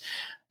checks.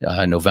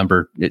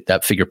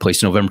 That figure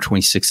placed November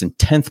 26th and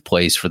 10th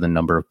place for the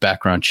number of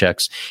background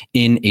checks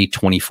in a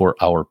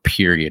 24-hour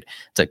period.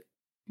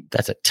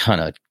 That's a ton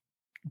of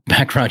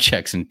background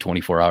checks in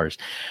 24 hours.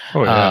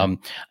 Oh, yeah.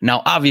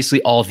 Now,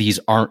 obviously, all of these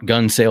aren't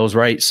gun sales,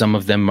 right? Some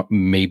of them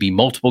may be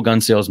multiple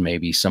gun sales,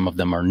 maybe some of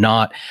them are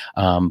not.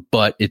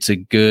 But it's a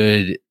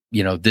good,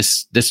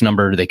 this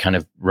number they kind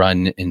of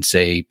run and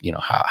say,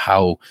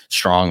 how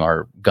strong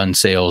are gun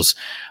sales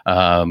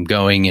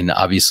going? And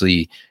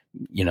obviously,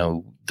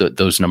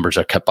 those numbers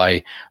are kept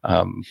by,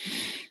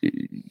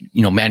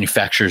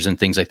 manufacturers and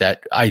things like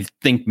that. I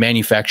think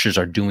manufacturers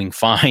are doing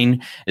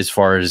fine as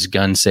far as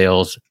gun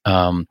sales.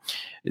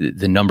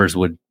 The numbers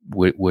would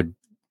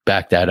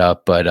back that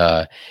up,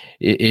 but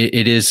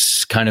it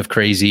is kind of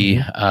crazy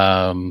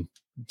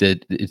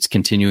that it's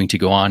continuing to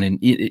go on. And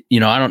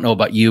I don't know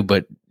about you,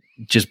 but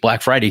just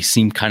Black Friday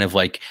seemed kind of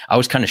like, I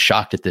was kind of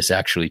shocked at this,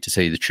 actually, to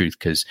say the truth,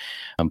 because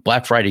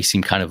Black Friday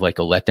seemed kind of like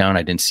a letdown.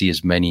 I didn't see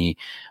as many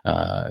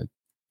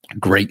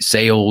great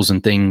sales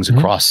and things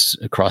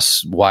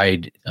across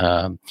wide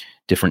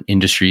different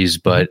industries,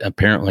 but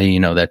apparently,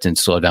 that didn't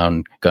slow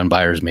down gun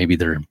buyers. Maybe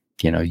they're,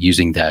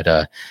 using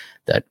that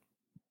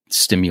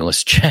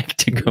stimulus check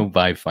to go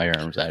buy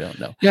firearms. I don't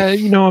know. Yeah.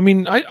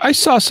 I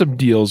saw some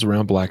deals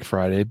around Black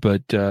Friday,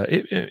 but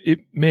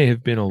it may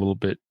have been a little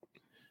bit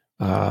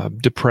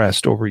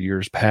depressed over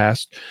years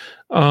past.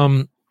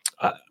 And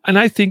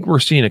I think we're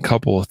seeing a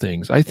couple of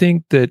things. I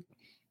think that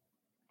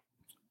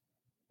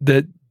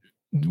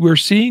we're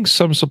seeing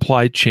some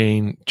supply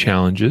chain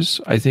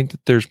challenges. I think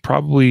that there's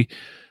probably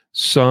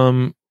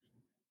some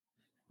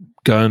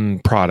gun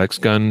products,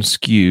 gun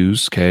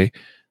SKUs, okay,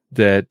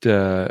 that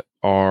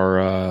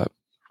are,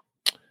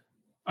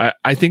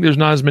 I think there's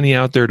not as many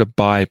out there to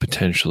buy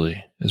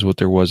potentially as what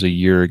there was a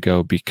year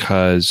ago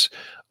because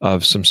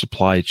of some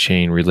supply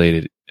chain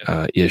related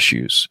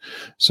issues,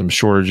 some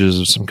shortages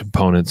of some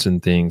components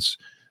and things.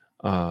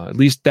 At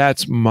least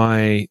that's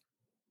from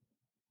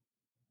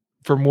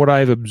what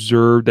I've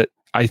observed, that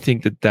I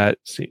think that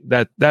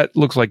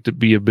looks like to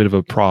be a bit of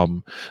a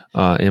problem,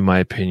 in my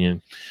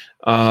opinion.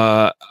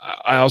 I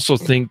also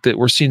think that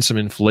we're seeing some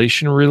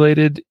inflation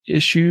related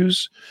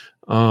issues,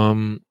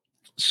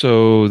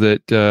 so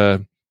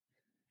that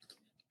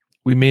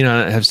we may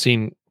not have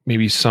seen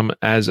maybe some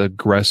as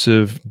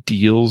aggressive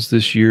deals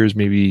this year as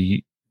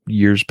maybe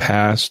years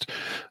past,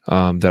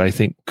 that I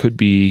think could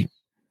be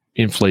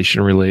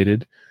inflation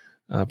related,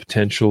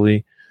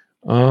 potentially.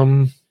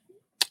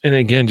 And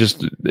again,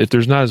 just if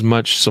there's not as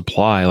much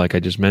supply, like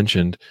I just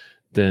mentioned,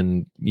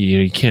 then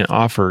you can't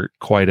offer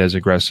quite as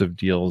aggressive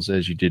deals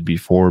as you did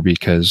before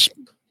because,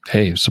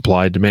 hey,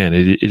 supply demand,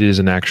 it is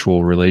an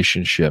actual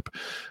relationship,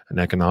 an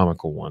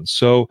economical one.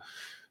 So,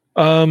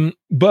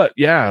 but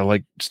yeah,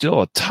 like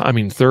still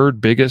third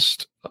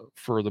biggest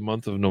for the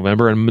month of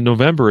November, and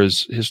November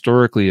is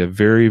historically a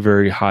very,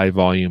 very high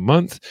volume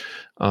month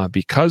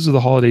because of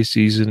the holiday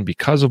season,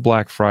 because of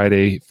Black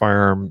Friday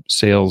firearm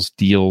sales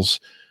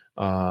deals.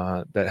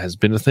 That has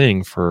been a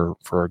thing for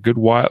a good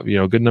while,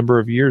 a good number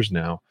of years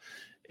now.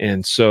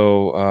 And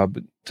so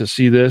to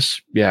see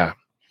this,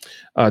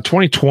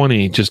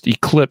 2020 just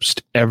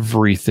eclipsed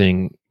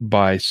everything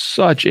by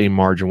such a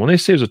margin. When they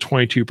say it was a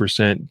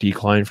 22%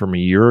 decline from a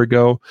year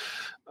ago,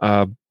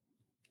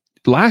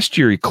 last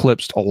year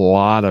eclipsed a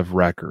lot of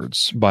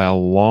records by a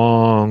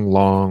long,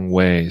 long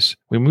ways.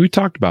 We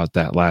talked about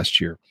that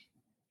last year.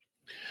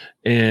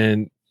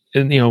 And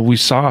we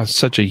saw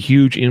such a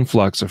huge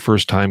influx of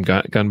first-time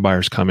gun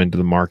buyers come into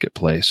the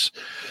marketplace.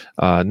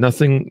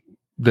 Nothing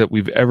that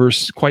we've ever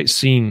quite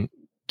seen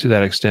to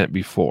that extent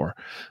before.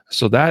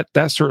 So that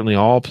certainly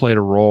all played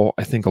a role.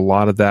 I think a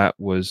lot of that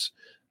was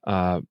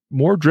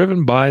more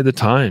driven by the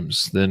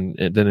times than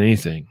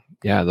anything.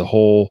 Yeah, the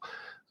whole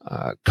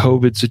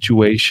COVID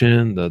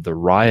situation, the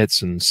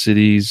riots in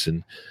cities,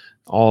 and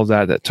all of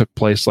that took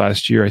place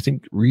last year, I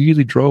think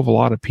really drove a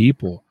lot of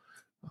people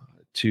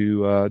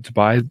to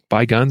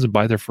buy guns and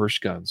buy their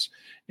first guns.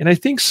 And I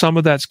think some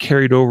of that's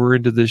carried over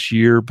into this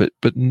year, but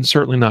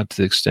certainly not to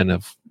the extent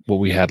of what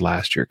we had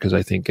last year, because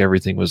I think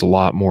everything was a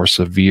lot more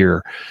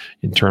severe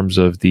in terms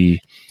of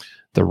the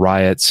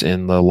riots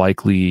and the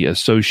likely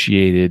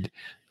associated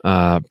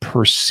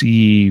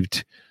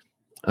perceived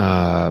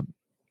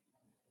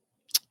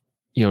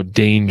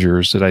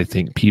dangers that I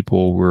think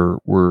people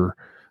were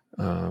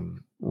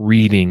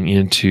reading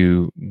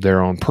into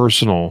their own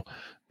personal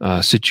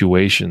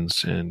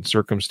situations and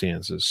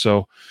circumstances.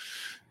 So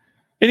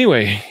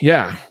anyway,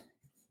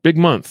 big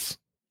month.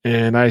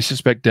 And I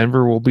suspect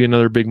Denver will be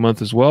another big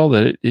month as well,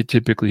 that it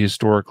typically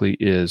historically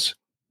is.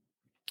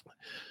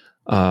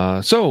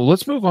 So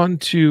let's move on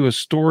to a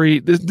story.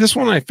 This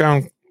one I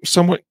found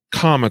somewhat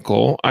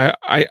comical.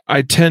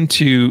 I tend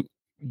to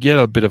get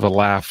a bit of a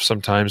laugh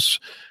sometimes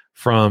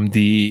from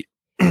the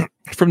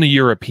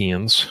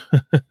Europeans,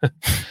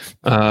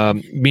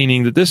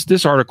 meaning that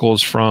this article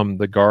is from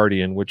The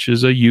Guardian, which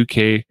is a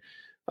UK.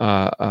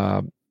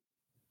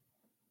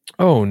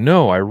 Oh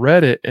no, I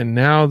read it, and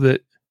now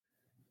that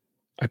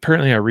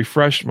apparently I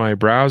refreshed my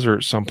browser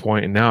at some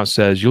point, and now it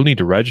says you'll need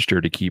to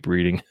register to keep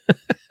reading.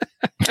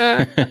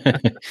 How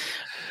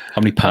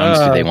many pounds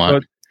do they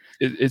want?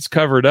 It's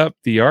covered up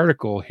the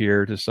article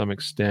here to some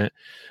extent,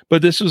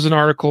 but this was an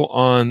article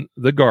on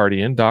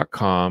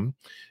theguardian.com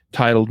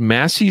titled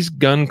Massey's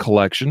Gun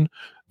Collection.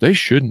 They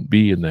shouldn't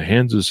be in the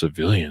hands of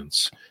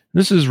civilians.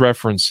 This is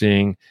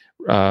referencing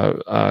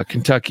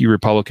Kentucky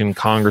Republican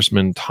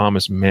Congressman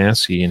Thomas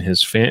Massey and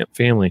his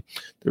family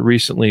that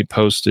recently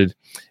posted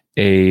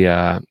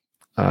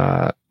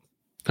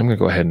I'm going to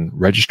go ahead and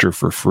register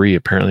for free.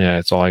 Apparently,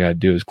 that's all I got to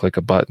do is click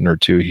a button or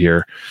two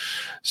here.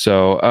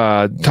 So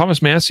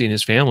Thomas Massey and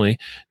his family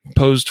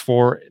posed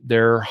for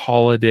their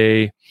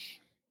holiday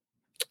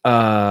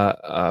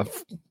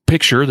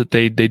picture that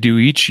they do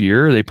each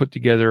year. They put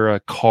together a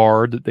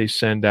card that they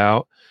send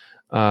out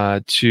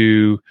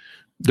to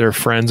their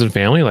friends and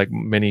family, like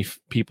many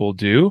people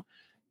do.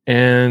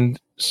 And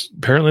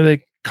apparently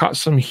they caught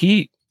some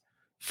heat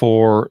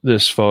for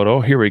this photo.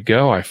 Here we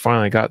go. I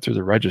finally got through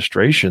the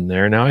registration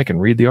there. Now I can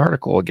read the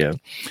article again.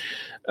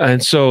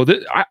 And so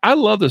I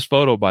love this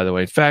photo, by the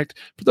way. In fact,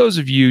 for those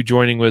of you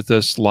joining with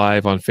us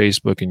live on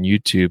Facebook and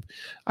YouTube,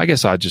 I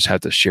guess I just have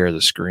to share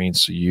the screen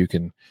so you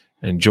can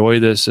enjoy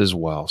this as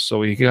well. So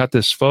we got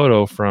this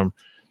photo from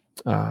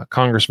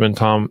Congressman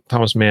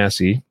Thomas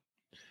Massey.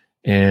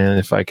 And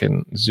if I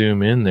can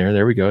zoom in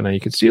there we go. Now you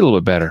can see a little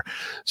bit better.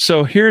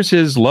 So here's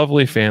his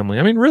lovely family.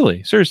 I mean,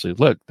 really, seriously,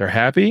 look, they're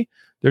happy.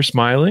 They're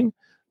smiling.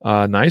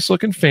 Nice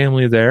looking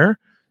family there,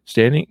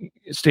 standing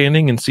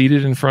and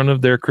seated in front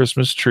of their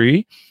Christmas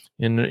tree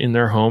in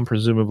their home,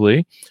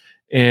 presumably.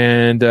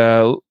 And,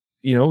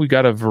 we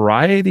got a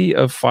variety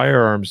of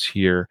firearms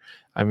here.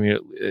 I mean,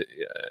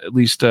 at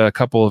least a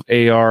couple of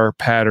AR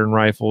pattern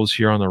rifles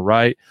here on the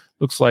right.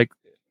 Looks like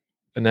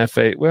an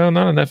well,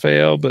 not an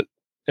FAL, but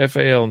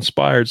FAL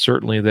inspired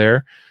certainly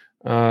there.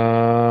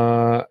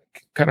 Kind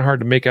of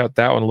hard to make out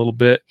that one a little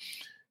bit.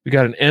 We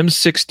got an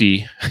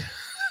M60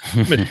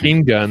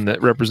 machine gun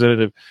that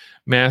Representative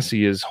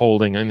Massey is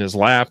holding in his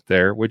lap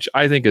there, which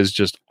I think is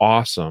just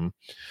awesome.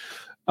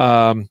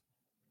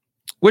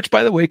 Which,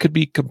 by the way, could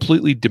be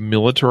completely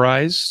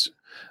demilitarized.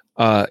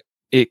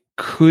 It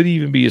could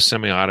even be a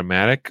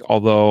semi-automatic,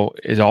 although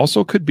it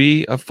also could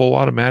be a full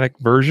automatic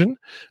version,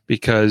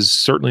 because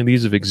certainly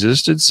these have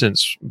existed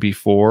since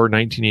before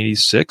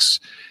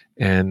 1986,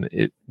 and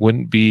it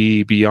wouldn't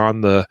be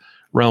beyond the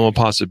realm of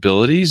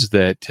possibilities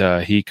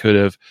that he could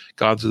have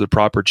gone through the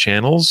proper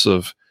channels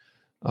of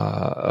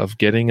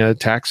getting a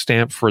tax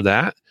stamp for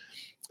that,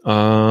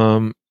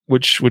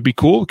 which would be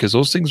cool because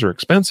those things are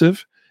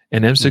expensive,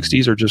 and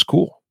M60s are just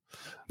cool.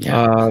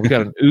 Yeah. We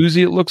got an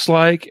Uzi, it looks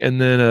like, and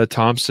then a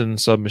Thompson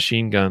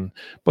submachine gun,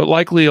 but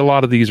likely a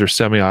lot of these are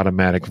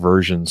semi-automatic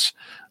versions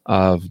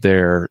of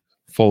their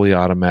fully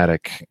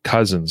automatic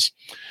cousins.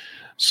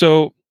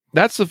 So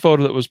that's the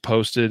photo that was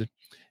posted.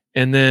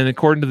 And then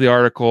according to the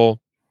article,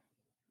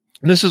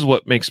 and this is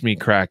what makes me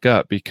crack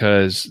up,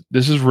 because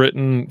this is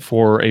written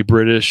for a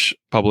British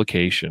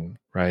publication,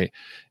 right?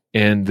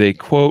 And they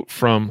quote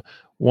from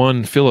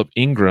one Philip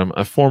Ingram,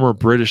 a former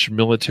British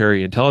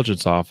military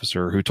intelligence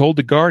officer, who told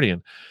The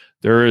Guardian,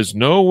 "There is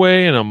no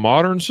way in a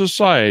modern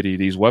society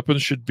these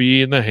weapons should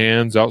be in the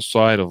hands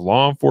outside of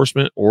law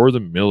enforcement or the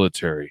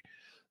military.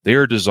 They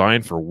are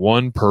designed for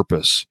one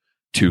purpose: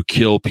 to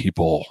kill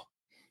people."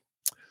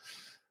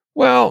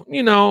 Well,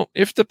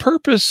 if the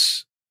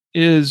purpose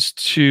is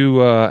to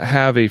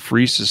have a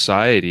free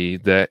society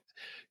that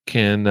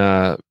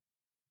can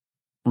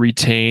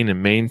retain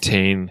and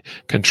maintain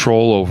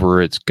control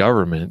over its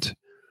government,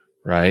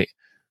 right?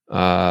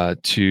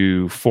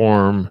 To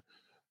form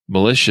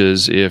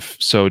militias if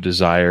so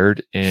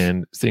desired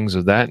and things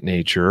of that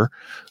nature.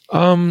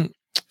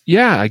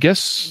 Yeah, I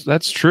guess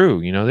that's true.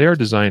 They are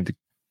designed to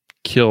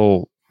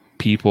kill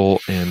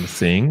people and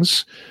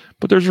things,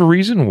 but there's a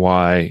reason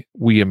why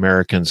we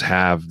Americans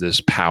have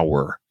this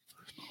power.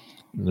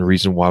 And the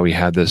reason why we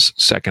had this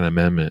Second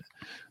Amendment.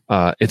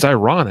 It's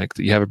ironic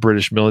that you have a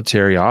British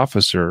military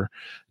officer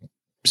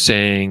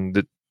saying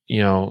that,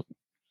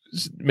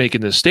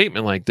 making this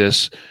statement like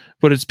this,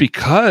 but it's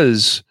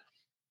because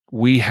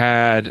we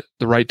had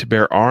the right to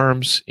bear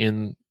arms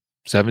in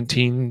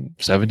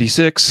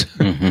 1776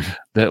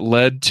 that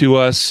led to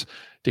us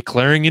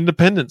declaring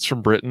independence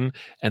from Britain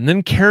and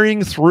then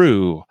carrying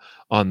through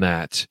on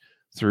that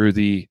through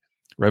the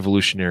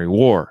Revolutionary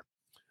War.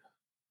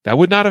 That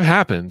would not have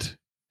happened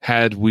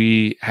had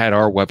we had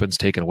our weapons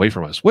taken away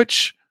from us,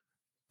 which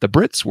the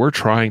Brits were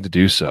trying to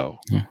do so,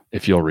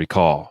 if you'll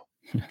recall.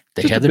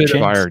 They Just had a their bit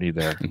chance. of irony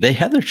there. They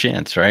had their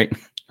chance, right?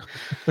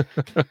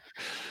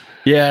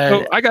 Yeah.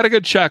 So I got a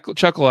good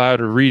chuckle out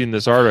of reading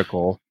this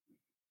article.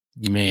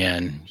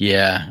 Man,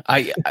 yeah.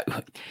 I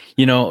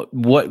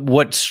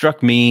what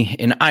struck me,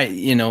 and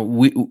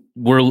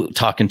we're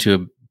talking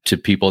to to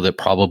people that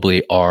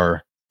probably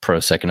are pro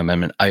Second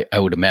Amendment, I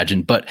would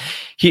imagine. But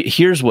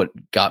here's what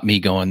got me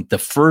going. The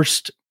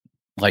first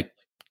like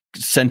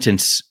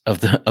sentence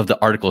of the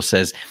article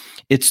says,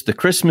 "It's the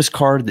Christmas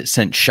card that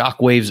sent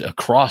shockwaves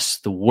across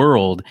the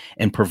world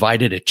and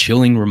provided a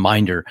chilling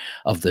reminder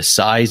of the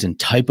size and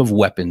type of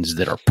weapons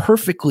that are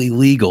perfectly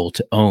legal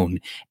to own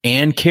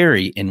and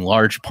carry in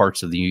large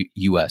parts of the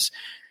U.S."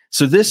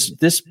 So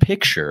this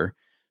picture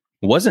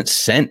wasn't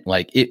sent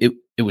like it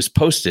was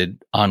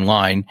posted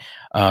online,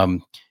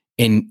 and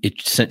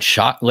it sent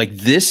shock. Like,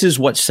 this is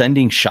what's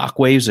sending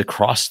shockwaves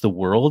across the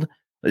world.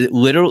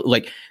 Literally,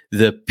 like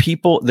the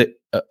people that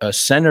a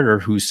senator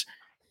who's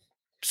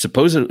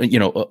supposedly,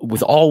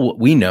 with all what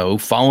we know,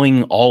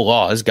 following all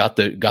laws, got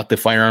the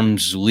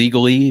firearms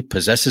legally,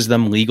 possesses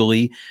them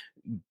legally,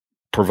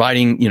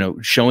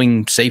 providing,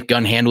 showing safe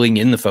gun handling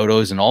in the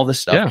photos and all this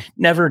stuff. Yeah.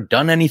 Never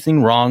done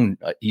anything wrong.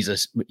 He's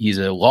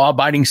a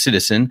law-abiding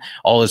citizen.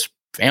 All his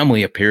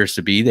family appears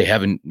to be. They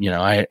haven't,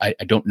 I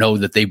don't know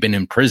that they've been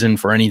in prison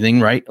for anything,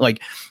 right?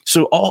 Like,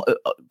 so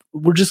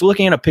we're just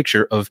looking at a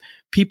picture of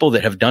people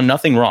that have done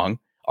nothing wrong,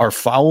 are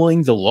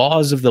following the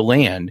laws of the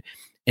land,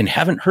 and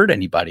haven't hurt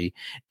anybody.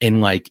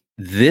 And like,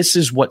 this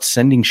is what's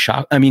sending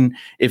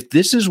if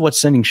this is what's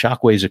sending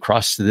shockwaves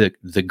across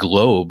the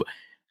globe,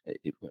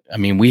 I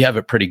mean, we have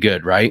it pretty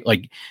good, right?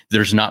 Like,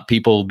 there's not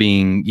people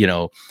being,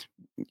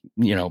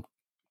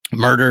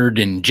 murdered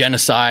and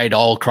genocide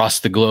all across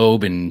the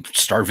globe and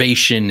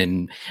starvation.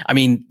 And I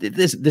mean,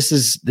 this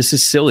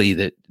is silly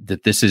that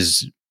this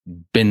has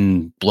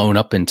been blown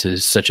up into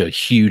such a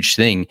huge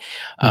thing.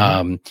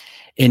 Mm-hmm.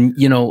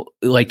 And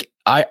like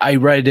I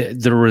read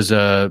there was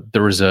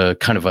a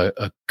kind of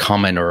a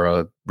comment or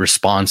a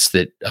response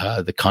that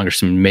the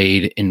congressman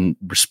made in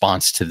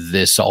response to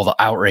this, all the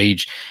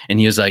outrage. And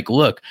he was like,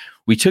 look,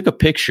 we took a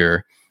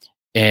picture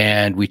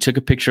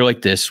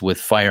like this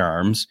with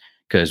firearms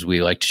because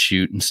we like to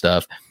shoot and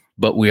stuff,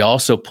 but we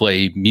also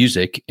play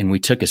music, and we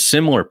took a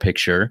similar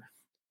picture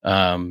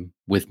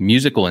with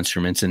musical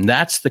instruments, and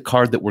that's the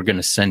card that we're going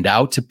to send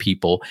out to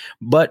people.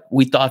 But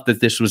we thought that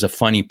this was a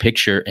funny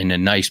picture and a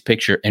nice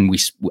picture, and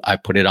I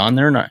put it on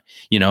there, and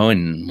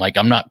and like,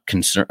 I'm not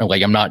concerned,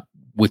 like I'm not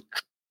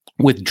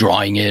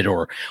withdrawing it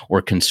or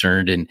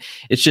concerned. And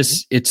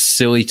it's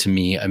silly to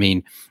me. I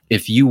mean,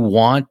 if you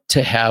want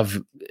to have,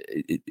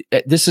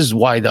 this is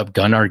why the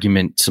gun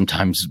argument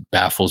sometimes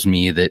baffles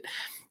me, that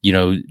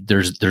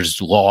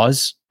there's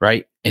laws,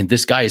 right? And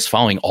this guy is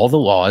following all the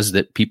laws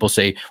that people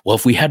say, well,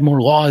 if we had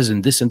more laws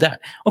and this and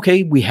that.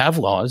 Okay, we have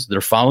laws. They're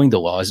following the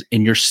laws,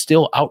 and you're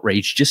still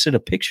outraged just at a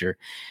picture.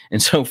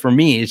 And so for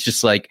me, it's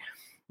just like,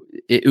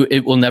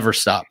 it will never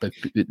stop.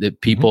 That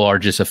people are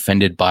just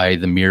offended by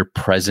the mere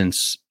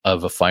presence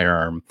of a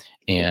firearm,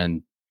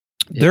 and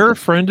they're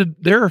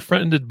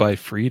offended by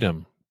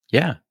freedom.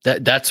 Yeah,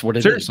 that's what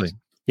it Seriously. is.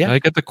 Yeah,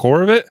 like at the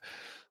core of it,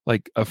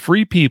 like, a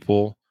free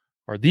people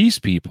are these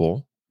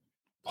people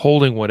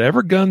holding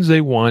whatever guns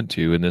they want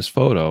to in this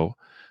photo,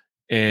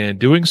 and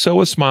doing so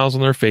with smiles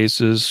on their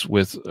faces,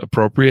 with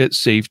appropriate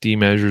safety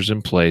measures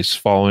in place,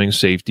 following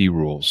safety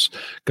rules,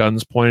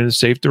 guns pointed in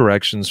safe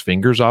directions,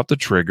 fingers off the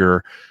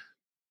trigger,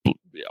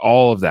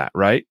 all of that,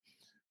 right?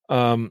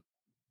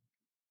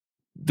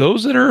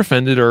 Those that are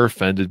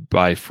offended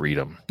by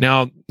freedom.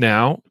 Now,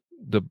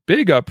 the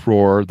big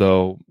uproar,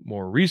 though,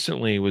 more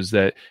recently, was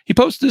that he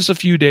posted this a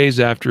few days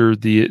after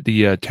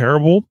the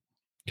terrible,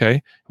 okay,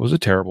 it was a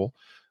terrible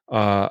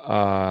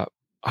high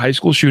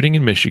school shooting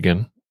in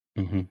Michigan.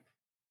 Mm-hmm.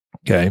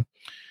 Okay.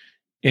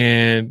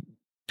 And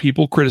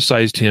people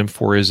criticized him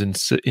for his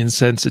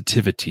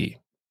insensitivity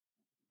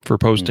for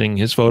posting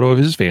his photo of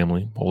his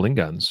family holding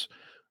guns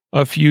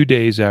a few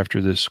days after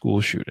this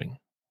school shooting.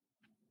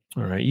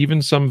 All right.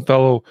 Even some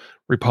fellow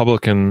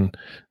Republican,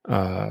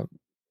 it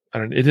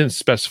didn't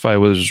specify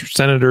whether it was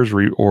senators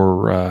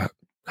or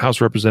House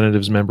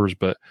Representatives members,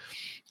 but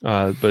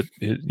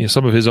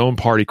some of his own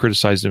party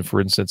criticized him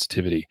for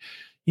insensitivity.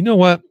 You know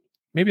what?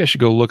 Maybe I should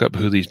go look up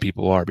who these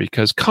people are,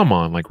 because come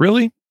on, like,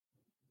 really?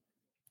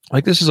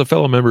 Like, this is a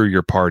fellow member of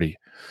your party.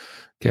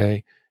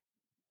 Okay.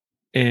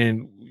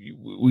 And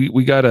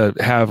we got to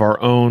have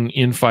our own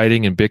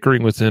infighting and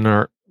bickering within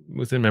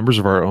members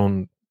of our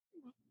own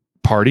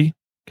party.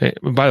 Okay.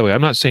 And by the way,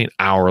 I'm not saying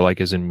our,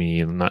 like as in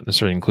me, and not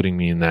necessarily including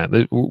me in that.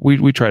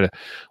 We try to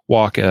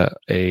walk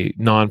a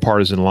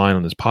nonpartisan line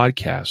on this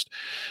podcast.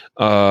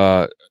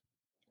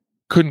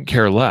 Couldn't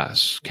care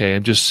less. Okay.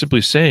 I'm just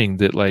simply saying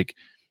that, like,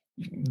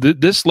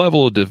 this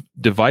level of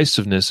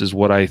divisiveness is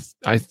what I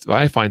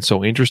find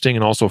so interesting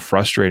and also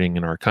frustrating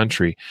in our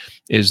country,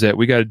 is that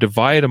we got to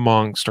divide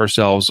amongst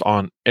ourselves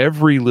on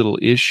every little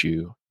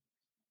issue.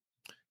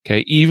 Okay.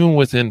 Even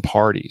within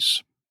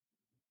parties.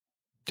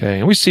 Okay.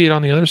 And we see it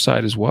on the other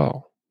side as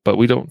well, but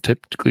we don't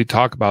typically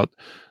talk about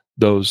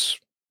those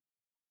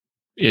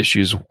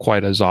issues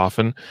quite as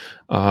often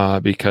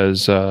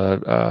because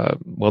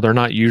they're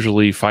not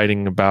usually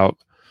fighting about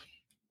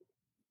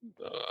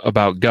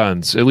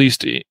guns, at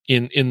least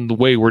in the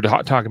way we're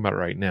talking about it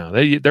right now.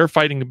 They're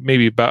fighting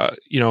maybe about,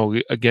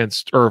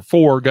 against or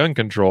for gun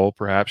control,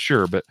 perhaps,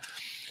 sure, but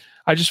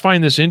I just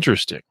find this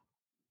interesting.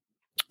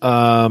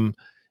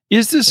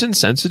 Is this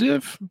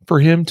insensitive for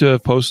him to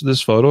have posted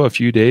this photo a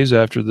few days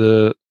after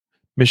the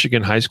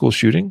Michigan high school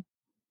shooting?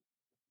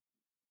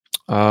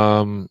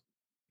 I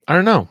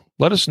don't know.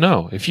 Let us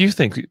know if you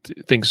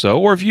think so,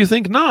 or if you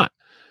think not.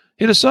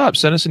 Hit us up.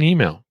 Send us an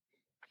email.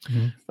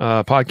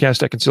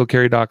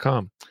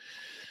 Podcast@concealedcarry.com.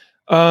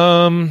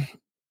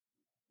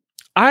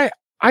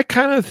 I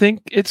kind of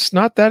think it's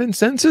not that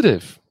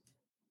insensitive.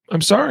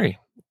 I'm sorry.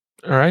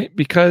 All right.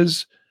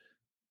 Because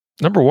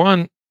number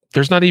one,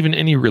 there's not even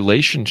any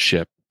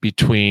relationship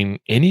between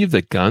any of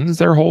the guns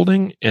they're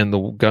holding and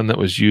the gun that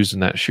was used in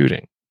that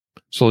shooting.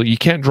 So you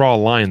can't draw a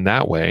line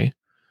that way.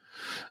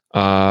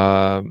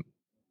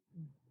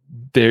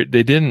 They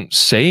didn't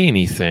say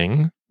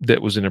anything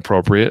that was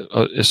inappropriate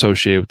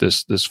associated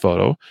with this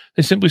photo.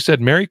 They simply said,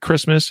 "Merry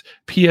Christmas,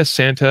 P.S.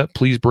 Santa,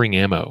 please bring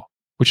ammo,"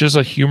 which is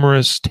a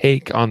humorous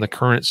take on the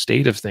current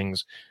state of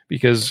things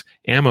because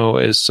ammo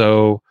is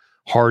so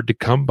hard to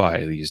come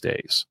by these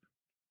days.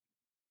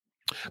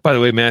 By the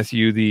way,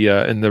 Matthew,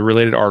 in the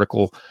related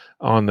article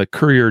on the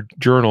Courier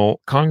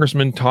Journal,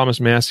 Congressman Thomas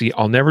Massie,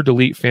 "I'll never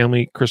delete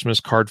family Christmas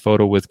card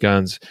photo with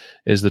guns,"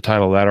 is the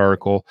title of that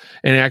article.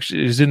 And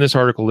actually, it is in this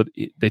article that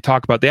they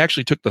talk about, they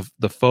actually took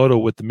the photo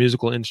with the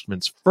musical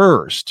instruments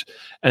first,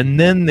 and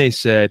then they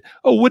said,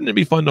 "Oh, wouldn't it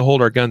be fun to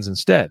hold our guns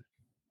instead?"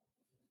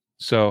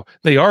 So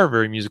they are a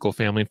very musical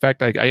family. In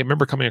fact, I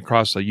remember coming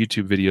across a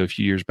YouTube video a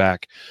few years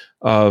back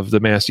of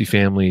the Massey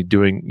family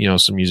doing,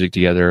 some music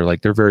together.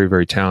 Like, they're very,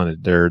 very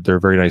talented. They're a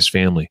very nice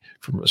family,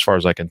 from as far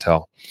as I can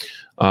tell.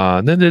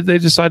 And then they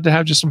decided to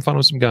have just some fun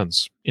with some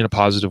guns in a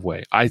positive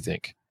way, I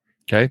think.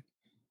 Okay.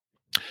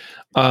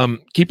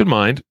 Keep in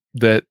mind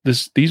that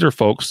these are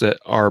folks that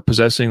are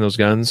possessing those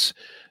guns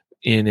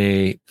in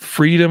a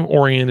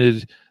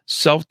freedom-oriented,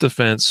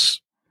 self-defense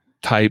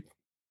type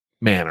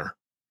manner.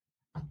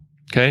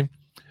 Okay.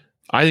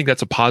 I think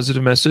that's a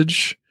positive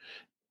message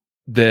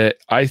that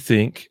I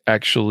think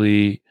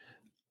actually,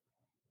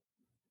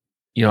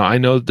 I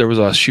know there was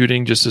a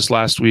shooting just this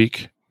last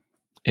week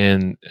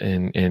and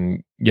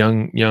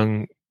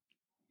young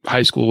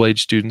high school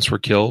age students were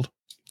killed.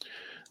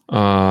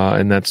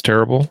 And that's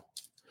terrible.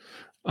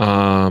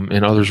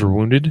 And others were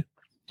wounded,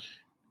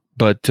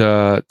 but,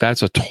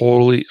 that's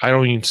I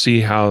don't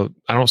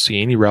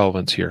see any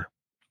relevance here.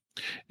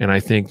 And I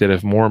think that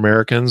if more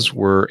Americans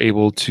were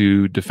able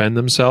to defend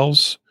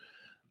themselves,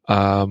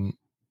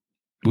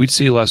 we'd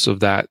see less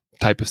of that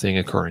type of thing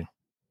occurring.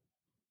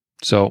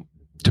 So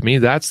to me,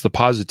 that's the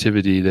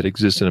positivity that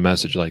exists in a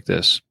message like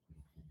this.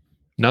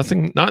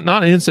 Nothing, not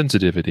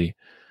insensitivity,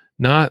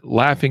 not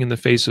laughing in the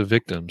face of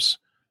victims,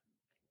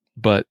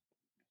 but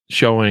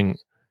showing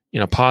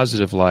in a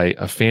positive light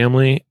a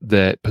family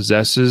that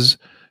possesses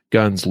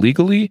guns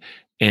legally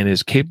and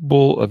is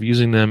capable of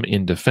using them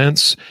in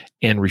defense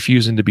and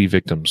refusing to be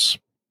victims.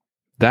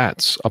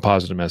 That's a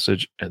positive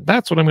message, and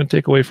that's what I'm going to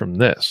take away from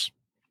this.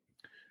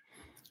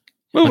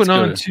 Moving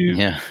on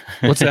to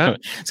what's that? I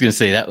was going to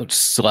say that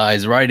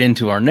slides right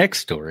into our next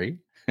story.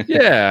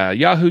 Yeah,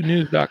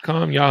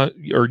 YahooNews.com,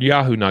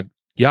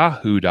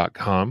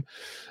 Yahoo.com.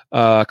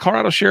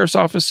 Colorado Sheriff's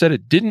Office said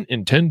it didn't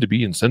intend to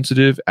be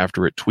insensitive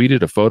after it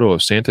tweeted a photo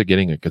of Santa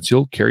getting a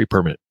concealed carry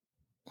permit.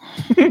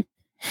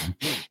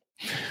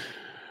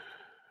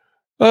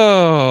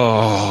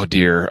 Oh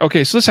dear.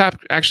 Okay, so this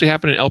actually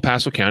happened in El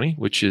Paso County,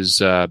 which is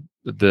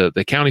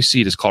the county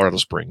seat is Colorado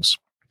Springs.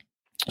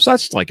 So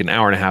that's like an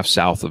hour and a half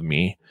south of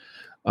me.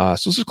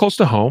 So this is close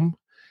to home.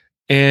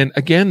 And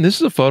again, this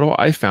is a photo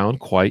I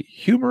found quite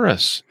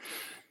humorous.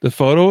 The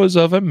photo is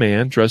of a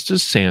man dressed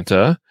as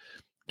Santa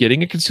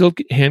getting a concealed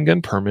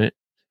handgun permit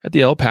at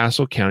the El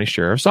Paso County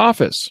Sheriff's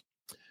Office.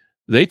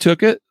 They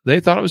took it. They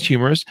thought it was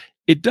humorous.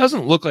 It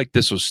doesn't look like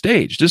this was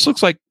staged. This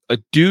looks like a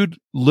dude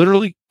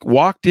literally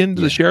walked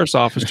into the sheriff's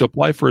office to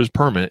apply for his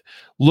permit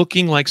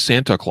looking like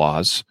Santa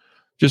Claus,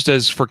 just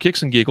as for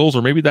kicks and giggles,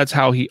 or maybe that's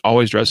how he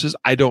always dresses.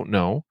 I don't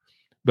know.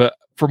 But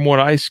from what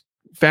I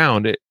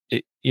found,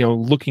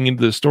 looking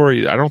into the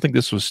story, I don't think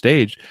this was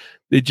staged.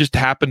 It just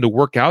happened to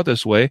work out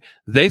this way.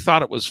 They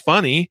thought it was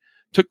funny,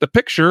 took the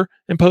picture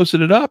and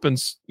posted it up. And,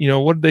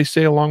 what did they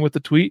say along with the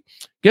tweet?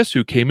 Guess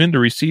who came in to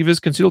receive his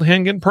concealed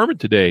handgun permit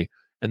today?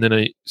 And then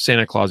a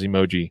Santa Claus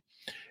emoji.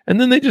 And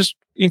then they just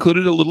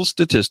included a little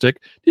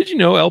statistic. Did you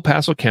know El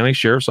Paso County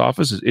Sheriff's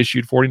Office has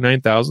issued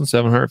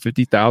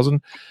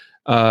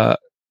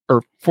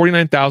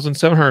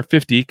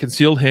 49,750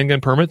 concealed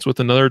handgun permits with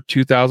another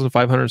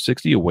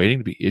 2,560 awaiting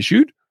to be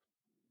issued?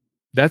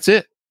 That's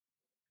it.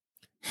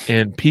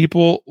 And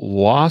people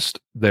lost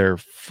their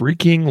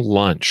freaking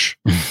lunch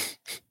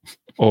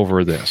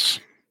over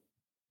this.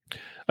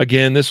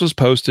 Again, this was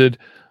posted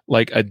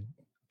like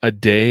a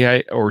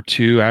day or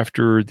two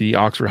after the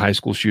Oxford High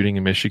School shooting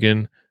in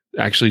Michigan,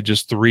 actually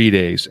just 3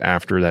 days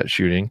after that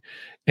shooting.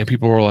 And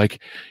people were like,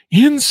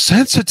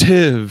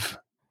 insensitive.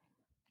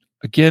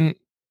 Again,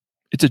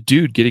 it's a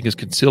dude getting his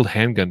concealed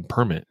handgun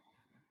permit.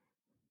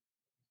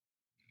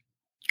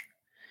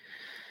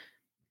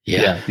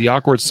 Yeah. The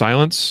awkward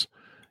silence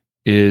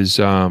is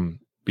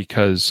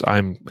because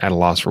I'm at a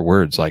loss for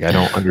words. Like, I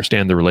don't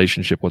understand the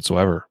relationship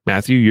whatsoever.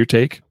 Matthew, your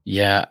take?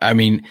 Yeah, I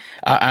mean,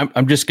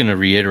 I'm just going to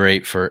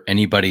reiterate for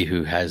anybody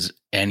who has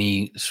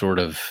any sort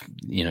of,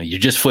 you're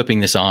just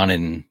flipping this on,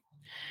 and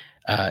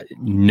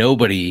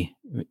nobody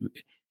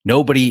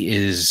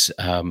is.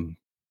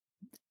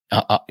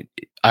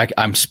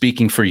 I'm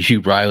speaking for you,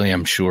 Riley,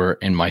 I'm sure,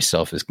 and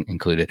myself is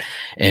included,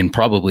 and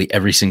probably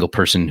every single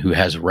person who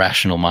has a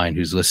rational mind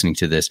who's listening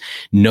to this.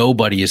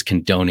 Nobody is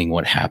condoning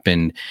what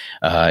happened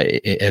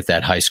at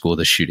that high school,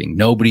 the shooting.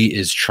 Nobody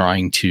is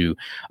trying to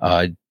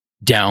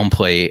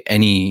downplay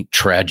any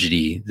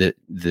tragedy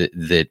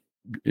that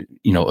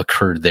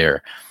occurred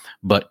there.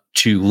 But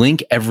to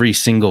link every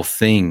single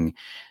thing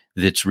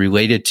that's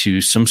related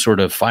to some sort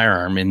of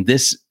firearm, and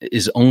this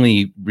is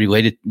only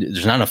related,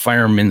 there's not a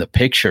firearm in the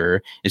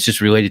picture, it's just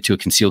related to a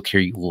concealed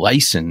carry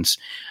license,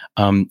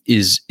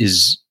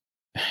 it's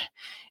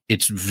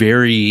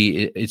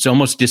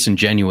almost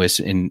disingenuous,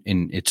 and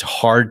it's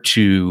hard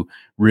to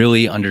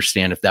really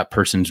understand if that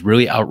person's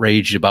really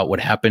outraged about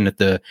what happened at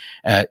the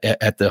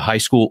high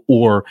school,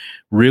 or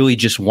really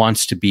just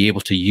wants to be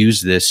able to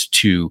use this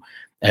to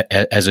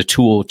as a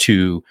tool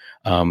to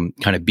kind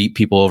of beat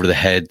people over the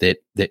head that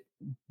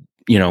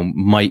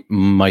might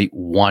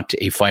want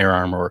a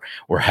firearm or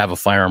have a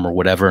firearm or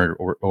whatever,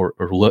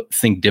 or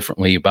think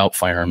differently about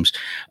firearms.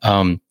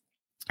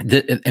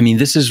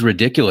 This is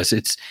ridiculous.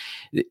 It's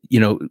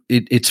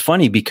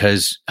funny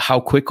because how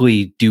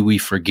quickly do we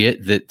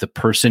forget that the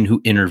person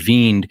who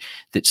intervened,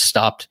 that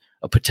stopped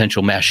a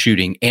potential mass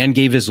shooting and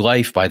gave his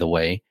life, by the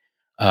way,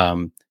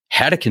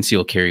 had a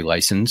concealed carry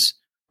license,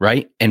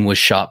 right? And was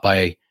shot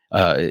by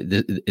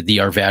the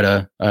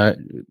Arvada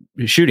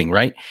shooting,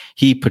 right?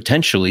 He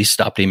potentially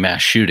stopped a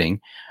mass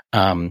shooting,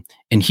 and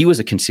he was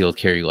a concealed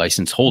carry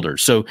license holder.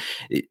 So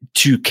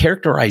to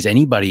characterize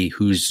anybody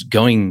who's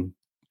going,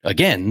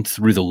 again,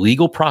 through the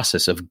legal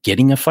process of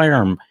getting a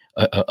firearm,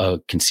 a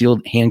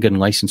concealed handgun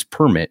license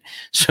permit,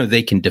 so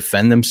they can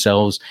defend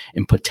themselves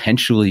and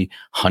potentially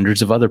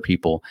hundreds of other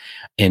people,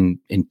 and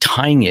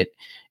tying it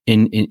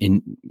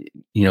in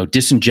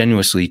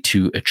disingenuously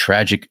to a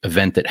tragic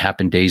event that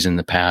happened days in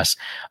the past,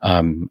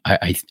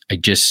 I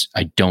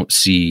don't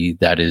see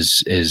that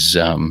as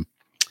a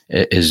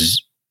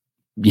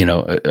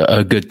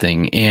good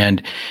thing.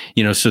 And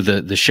so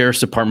the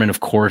sheriff's department, of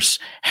course,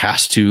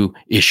 has to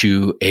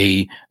issue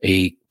a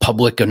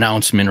public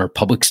announcement or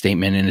public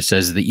statement, and it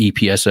says the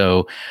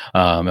EPSO,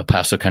 El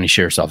Paso County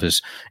Sheriff's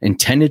Office,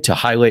 intended to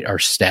highlight our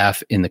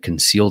staff in the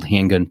concealed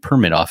handgun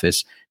permit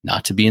office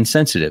not to be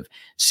insensitive.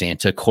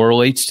 Santa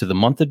correlates to the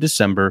month of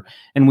December,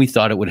 and we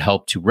thought it would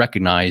help to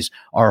recognize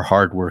our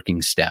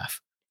hardworking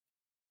staff.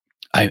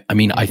 I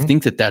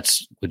think that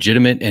that's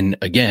legitimate. And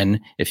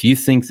again, if you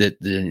think that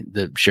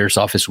the sheriff's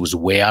office was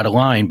way out of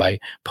line by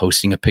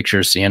posting a picture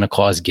of Santa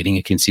Claus getting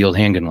a concealed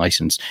handgun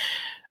license,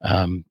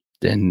 then,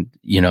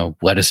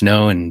 let us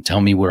know and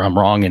tell me where I'm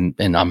wrong,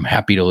 and I'm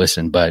happy to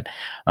listen. But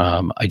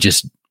I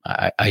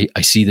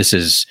see this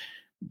as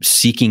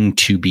seeking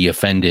to be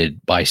offended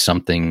by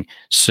something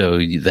so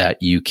that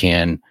you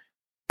can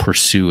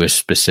pursue a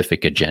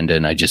specific agenda.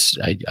 And I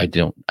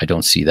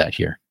don't see that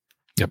here.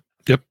 Yep.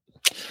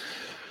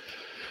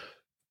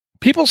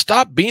 People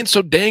stop being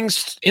so dang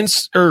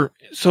sensitive.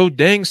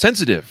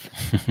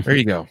 There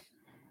you go.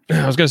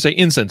 I was going to say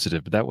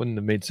insensitive, but that wouldn't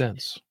have made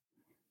sense.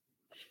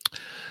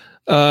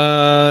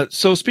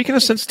 So speaking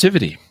of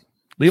sensitivity,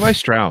 Levi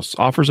Strauss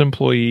offers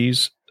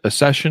employees a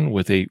session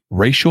with a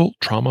racial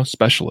trauma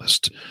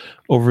specialist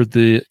over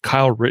the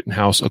Kyle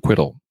Rittenhouse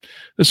acquittal.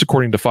 This,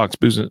 according to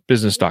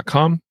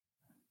FoxBusiness.com.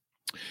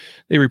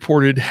 They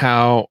reported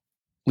how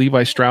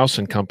Levi Strauss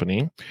and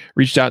Company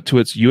reached out to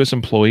its U.S.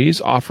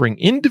 employees, offering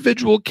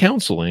individual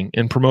counseling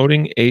and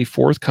promoting a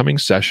forthcoming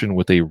session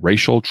with a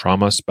racial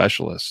trauma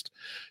specialist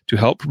to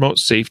help promote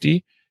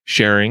safety,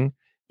 sharing,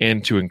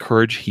 and to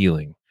encourage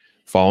healing.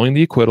 Following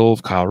the acquittal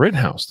of Kyle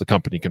Rittenhouse, the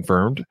company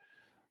confirmed.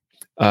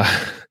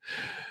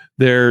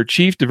 Their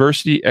chief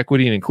diversity,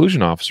 equity, and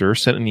inclusion officer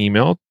sent an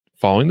email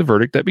following the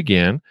verdict that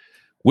began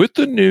with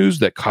the news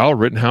that Kyle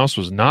Rittenhouse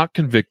was not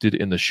convicted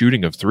in the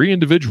shooting of 3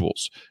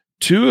 individuals,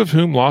 2 of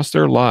whom lost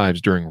their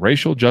lives during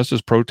racial justice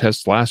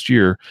protests last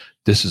year.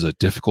 This is a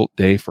difficult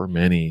day for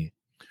many.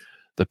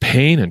 The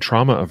pain and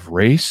trauma of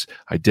race,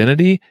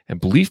 identity,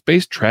 and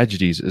belief-based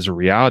tragedies is a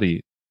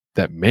reality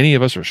that many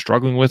of us are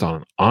struggling with on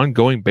an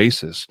ongoing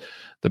basis,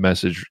 the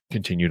message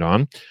continued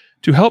on.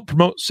 To help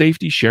promote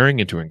safety, sharing,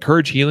 and to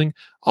encourage healing,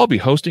 I'll be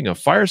hosting a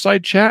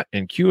fireside chat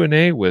and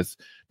Q&A with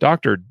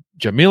Dr.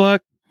 Jamila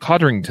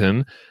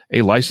Codrington,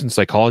 a licensed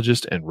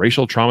psychologist and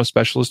racial trauma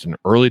specialist, in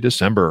early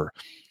December.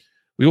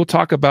 We will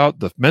talk about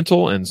the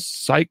mental and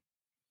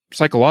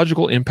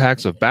psychological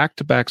impacts of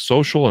back-to-back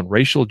social and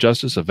racial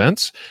justice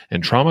events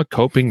and trauma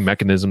coping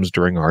mechanisms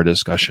during our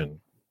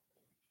discussion.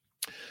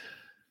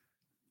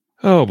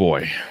 Oh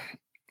boy.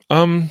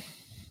 I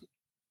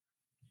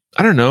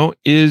don't know.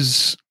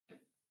 Is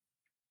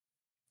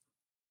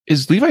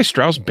Levi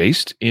Strauss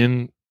based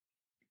in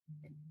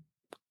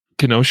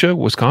Kenosha,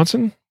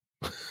 Wisconsin?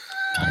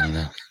 I don't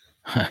know.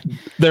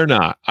 They're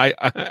not.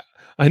 I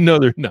I know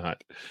they're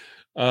not.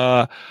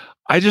 I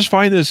just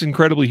find this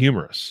incredibly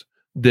humorous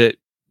that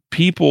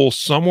people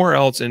somewhere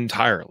else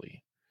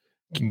entirely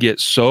can get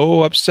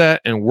so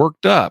upset and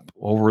worked up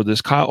over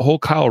this whole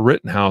Kyle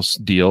Rittenhouse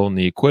deal and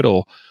the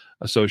acquittal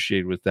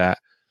associated with that,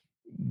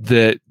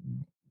 that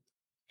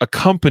a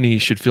company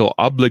should feel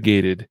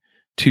obligated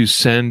to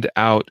send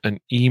out an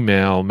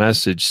email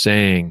message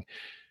saying,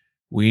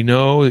 we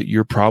know that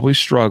you're probably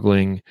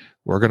struggling.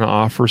 We're going to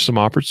offer some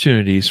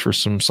opportunities for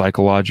some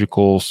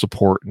psychological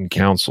support and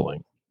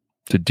counseling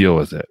to deal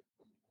with it.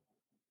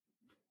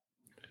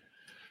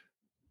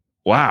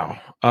 Wow.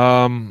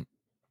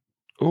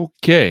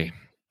 Okay.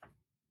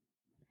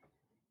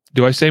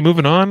 Do I say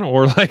moving on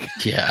or like?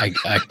 Yeah,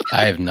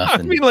 I have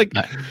nothing. I mean, like,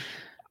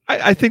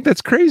 I think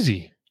that's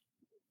crazy.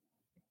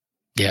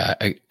 Yeah,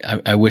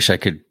 I wish I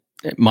could.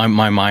 My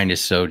mind is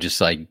so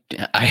just like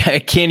I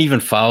can't even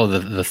follow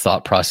the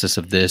thought process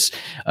of this.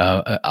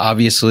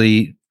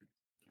 Obviously,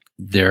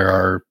 there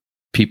are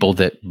people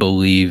that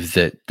believe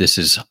that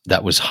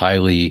that was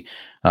highly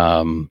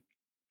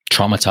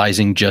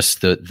traumatizing.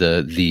 Just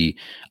the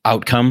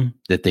outcome,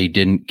 that they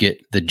didn't get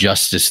the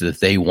justice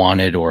that they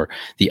wanted or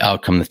the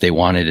outcome that they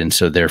wanted, and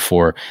so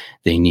therefore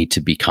they need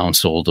to be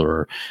counseled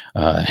or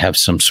have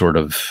some sort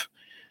of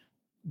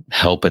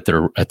help at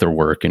their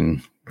work.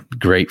 And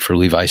great for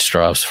Levi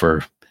Strauss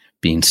for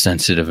being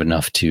sensitive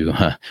enough to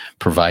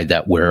provide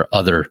that where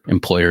other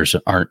employers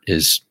aren't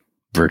as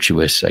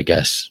virtuous, I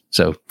guess.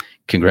 So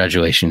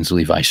congratulations,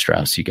 Levi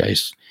Strauss. You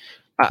guys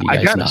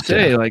I gotta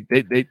say, like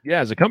they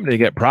as a company, they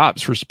get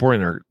props for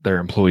supporting their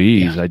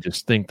employees. Yeah. I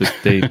just think that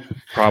they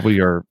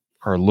probably are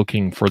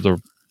looking for the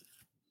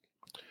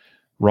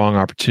wrong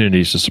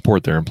opportunities to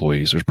support their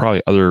employees. There's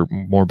probably other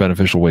more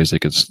beneficial ways they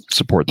could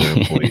support their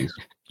employees.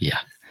 Yeah.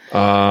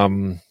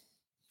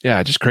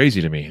 Yeah, just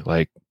crazy to me.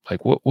 Like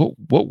what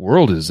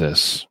world is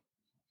this?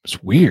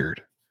 It's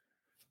weird.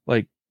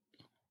 Like,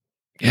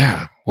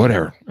 yeah,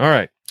 whatever. All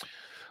right.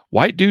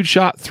 White dude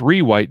shot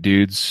 3 white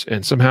dudes,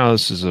 and somehow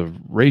this is a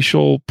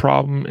racial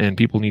problem and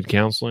people need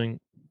counseling.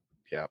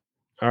 Yeah.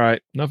 All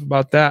right. Enough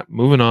about that.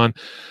 Moving on.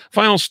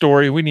 Final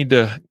story. We need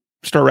to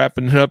start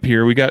wrapping it up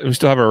here. We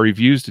still have our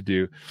reviews to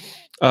do.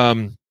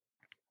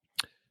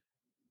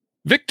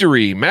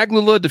 Victory.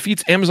 Maglula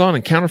defeats Amazon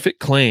in counterfeit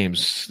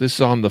claims. This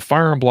is on the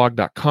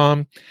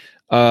firearmblog.com.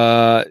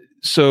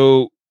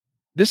 So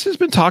this has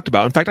been talked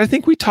about. In fact, I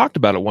think we talked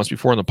about it once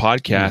before on the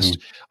podcast.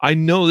 Mm-hmm. I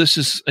know this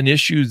is an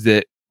issue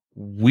that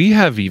we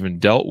have even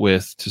dealt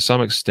with to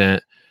some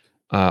extent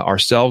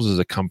ourselves as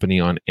a company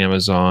on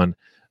Amazon.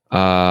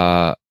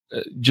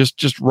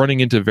 Just running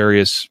into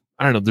various,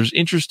 I don't know, there's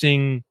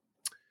interesting.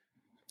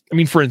 I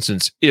mean, for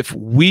instance, if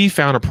we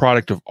found a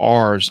product of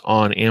ours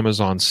on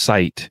Amazon's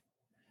site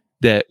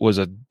that was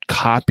a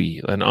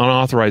copy, an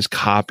unauthorized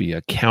copy,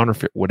 a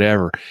counterfeit,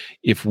 whatever,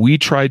 if we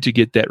tried to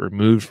get that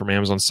removed from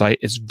Amazon's site,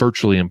 it's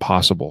virtually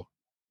impossible.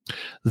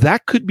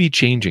 That could be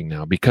changing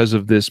now because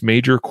of this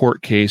major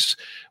court case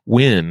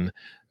win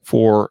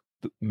for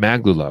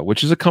Maglula,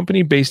 which is a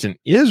company based in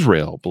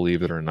Israel,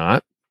 believe it or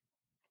not,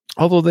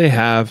 although they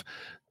have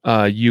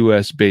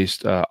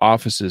U.S.-based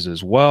offices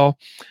as well.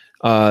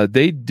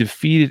 They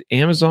defeated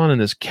Amazon in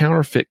this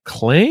counterfeit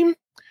claim.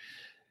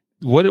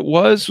 What it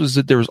was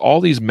that there was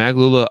all these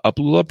Maglula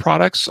Uplula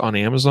products on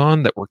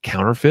Amazon that were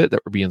counterfeit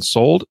that were being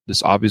sold.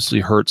 This obviously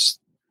hurts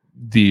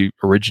the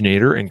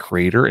originator and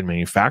creator and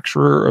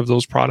manufacturer of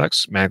those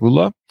products,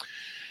 Maglula.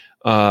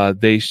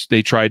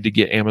 They tried to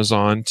get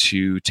Amazon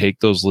to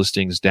take those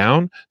listings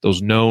down,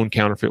 those known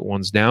counterfeit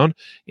ones down.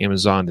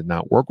 Amazon did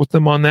not work with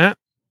them on that.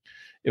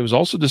 It was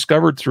also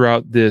discovered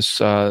throughout this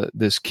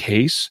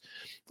case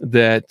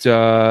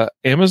that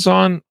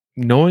Amazon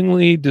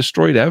knowingly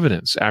destroyed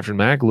evidence after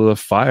Maglula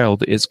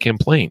filed its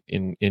complaint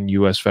in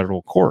U.S.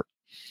 federal court.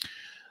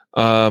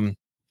 But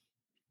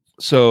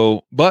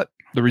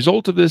the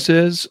result of this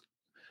is,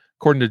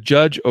 according to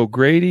Judge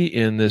O'Grady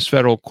in this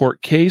federal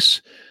court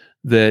case,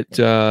 that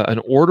an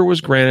order was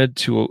granted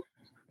to a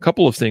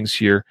couple of things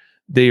here.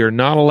 They are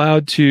not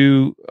allowed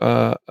to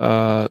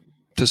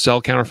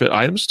sell counterfeit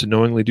items, to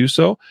knowingly do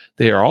so.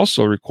 They are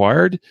also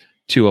required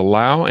to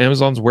allow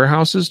Amazon's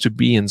warehouses to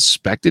be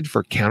inspected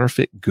for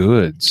counterfeit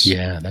goods.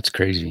 Yeah, that's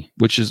crazy.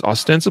 Which is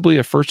ostensibly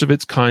a first of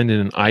its kind in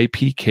an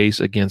IP case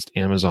against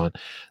Amazon.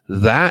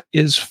 That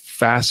is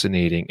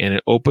fascinating, and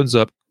it opens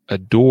up a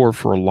door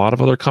for a lot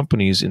of other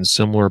companies in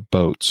similar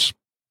boats.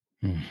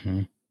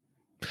 Mm-hmm.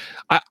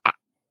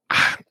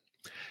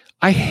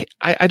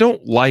 I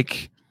don't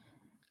like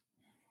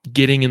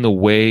getting in the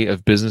way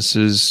of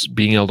businesses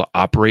being able to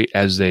operate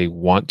as they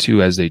want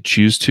to, as they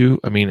choose to.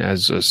 I mean,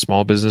 as a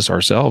small business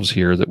ourselves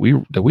here that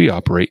we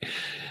operate,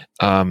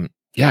 I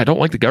don't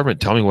like the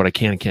government telling me what I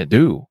can and can't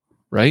do.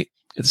 Right.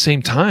 At the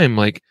same time,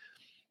 like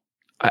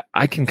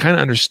I can kind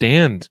of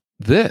understand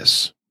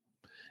this,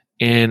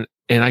 and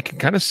I can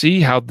kind of see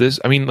how this.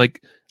 I mean,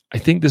 like I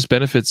think this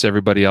benefits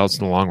everybody else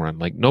in the long run.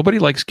 Like nobody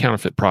likes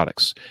counterfeit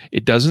products.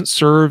 It doesn't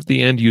serve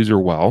the end user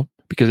well,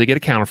 because they get a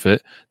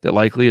counterfeit that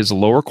likely is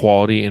lower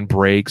quality and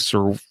breaks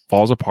or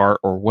falls apart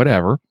or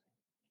whatever.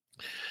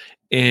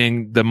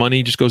 and the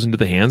money just goes into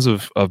the hands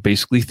of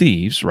basically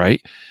thieves,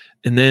 right?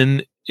 And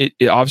then it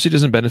obviously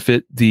doesn't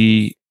benefit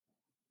the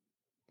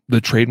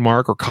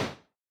trademark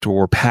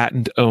or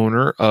patent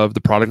owner of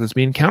the product that's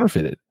being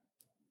counterfeited,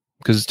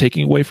 because it's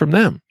taking away from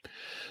them.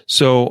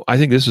 So I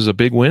think this is a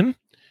big win,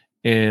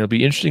 and it'll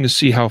be interesting to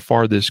see how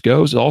far this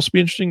goes. It'll also be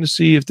interesting to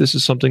see if this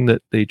is something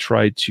that they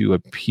try to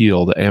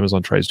appeal, that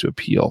Amazon tries to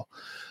appeal.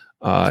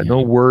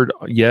 No word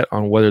yet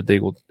on whether they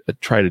will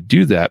try to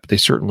do that, but they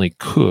certainly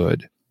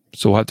could.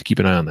 So we'll have to keep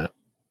an eye on that.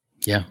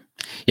 Yeah.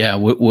 Yeah.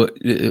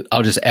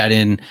 I'll just add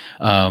in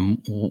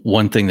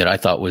one thing that I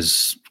thought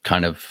was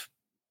kind of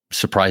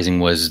surprising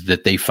was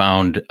that they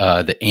found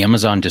that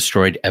Amazon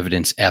destroyed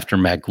evidence after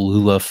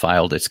Maglula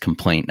filed its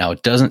complaint. Now,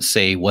 it doesn't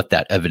say what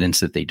that evidence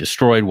that they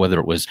destroyed, whether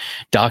it was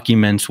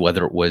documents,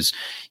 whether it was,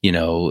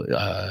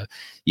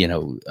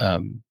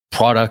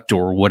 product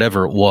or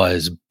whatever it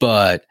was,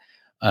 but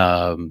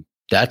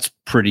that's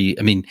pretty,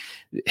 I mean,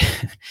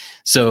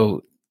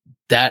 so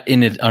that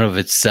in and of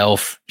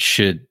itself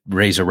should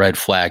raise a red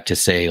flag to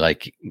say,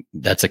 like,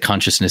 that's a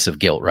consciousness of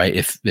guilt, right?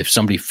 If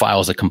somebody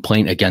files a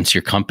complaint against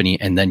your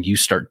company and then you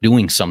start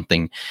doing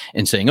something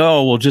and saying,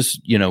 oh, well, just,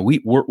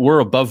 we're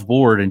above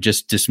board and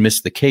just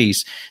dismiss the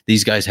case.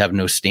 These guys have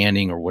no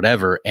standing or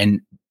whatever. And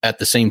at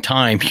the same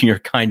time, you're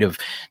kind of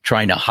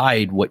trying to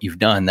hide what you've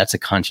done. That's a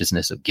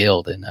consciousness of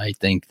guilt. And I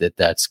think that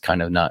that's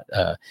kind of not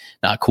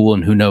cool.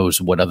 And who knows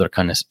what other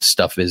kind of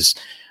stuff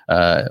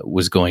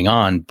was going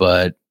on,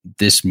 but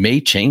this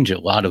may change a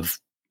lot of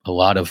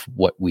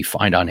what we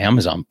find on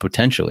Amazon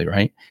potentially,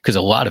 right? Because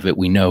a lot of it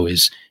we know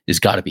is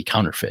got to be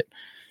counterfeit.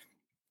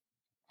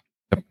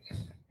 Yep.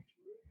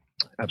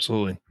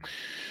 Absolutely.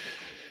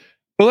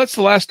 Well, that's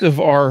the last of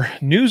our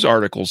news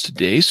articles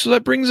today. So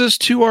that brings us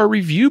to our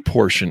review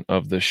portion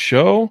of the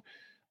show.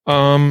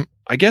 I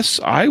guess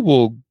I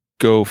will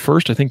go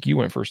first. I think you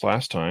went first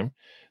last time.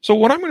 So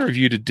what I'm going to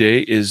review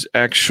today is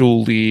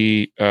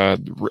actually a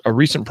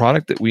recent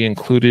product that we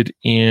included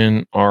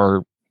in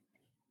our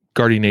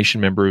Guardian Nation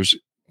members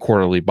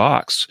quarterly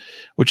box,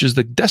 which is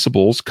the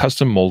Decibels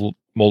custom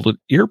molded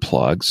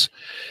earplugs.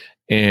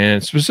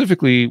 And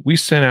specifically, we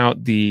sent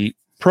out the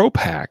Pro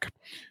Pack,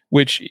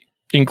 which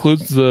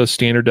includes the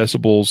standard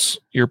Decibels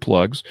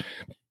earplugs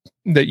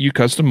that you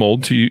custom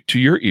mold to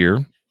your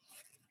ear.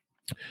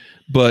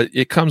 But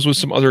it comes with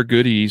some other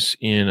goodies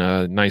in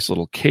a nice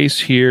little case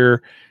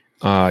here.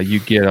 You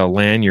get a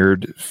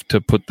lanyard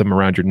to put them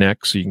around your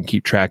neck so you can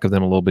keep track of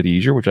them a little bit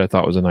easier, which I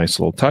thought was a nice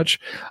little touch.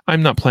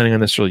 I'm not planning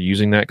on necessarily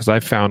using that because I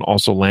found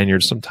also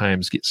lanyards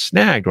sometimes get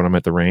snagged when I'm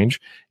at the range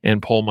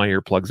and pull my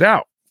earplugs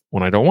out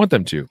when I don't want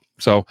them to.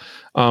 So,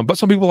 but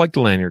some people like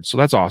the lanyard, so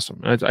that's awesome.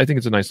 I think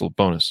it's a nice little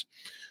bonus.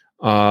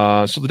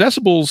 So the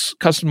Decibels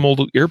custom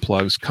molded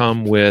earplugs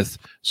come with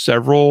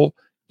several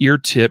ear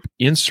tip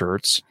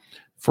inserts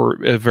for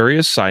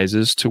various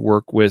sizes to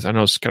work with. I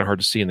know it's kind of hard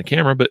to see in the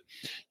camera, but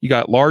you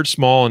got large,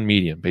 small, and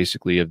medium,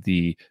 basically, of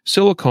the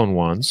silicone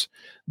ones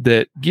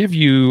that give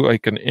you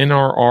like an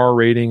NRR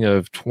rating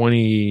of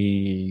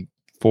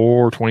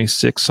 24,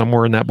 26,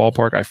 somewhere in that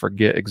ballpark. I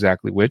forget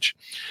exactly which.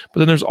 But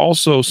then there's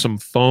also some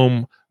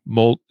foam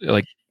mold,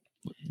 like,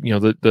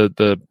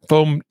 the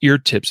foam ear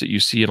tips that you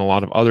see in a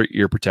lot of other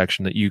ear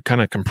protection that you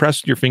kind of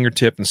compress your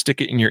fingertip and stick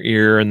it in your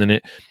ear, and then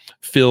it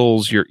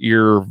fills your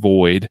ear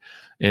void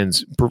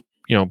and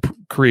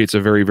creates a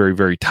very, very,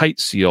 very tight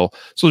seal.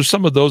 So there's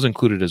some of those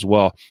included as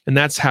well. And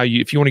that's how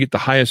if you want to get the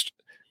highest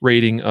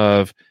rating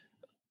of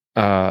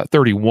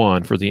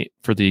 31 for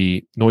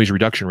the noise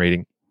reduction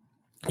rating,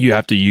 you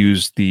have to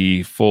use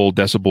the full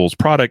Decibels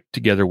product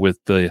together with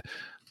the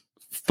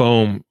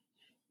foam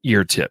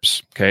ear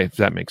tips. Okay, if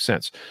that makes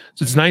sense.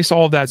 So it's nice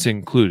all of that's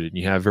included.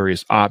 You have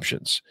various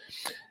options.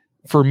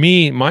 For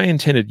me, my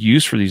intended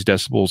use for these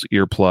Decibels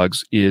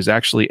earplugs is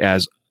actually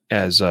as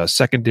a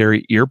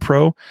secondary ear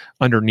pro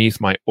underneath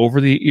my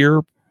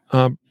over-the-ear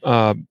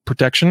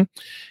protection.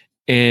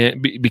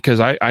 And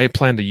because I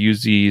plan to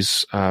use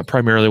these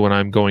primarily when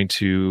I'm going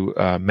to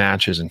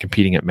matches and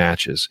competing at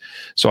matches.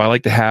 So I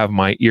like to have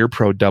my ear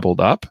pro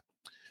doubled up.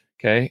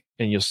 Okay.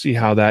 And you'll see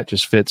how that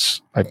just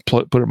fits. I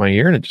put it in my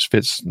ear and it just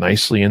fits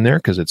nicely in there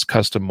because it's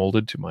custom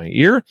molded to my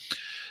ear.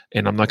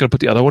 And I'm not going to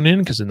put the other one in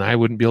because then I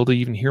wouldn't be able to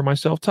even hear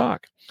myself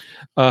talk.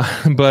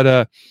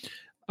 But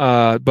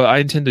I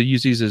intend to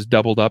use these as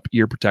doubled up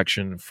ear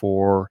protection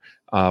for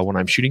when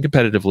I'm shooting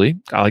competitively.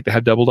 I like to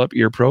have doubled up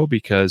ear pro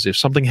because if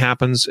something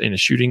happens in a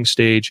shooting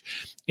stage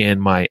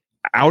and my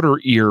outer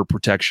ear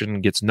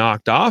protection gets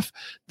knocked off,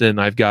 then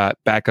I've got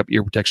backup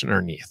ear protection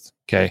underneath.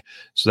 Okay.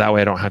 So that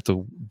way I don't have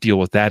to deal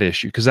with that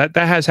issue. Because that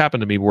has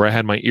happened to me where I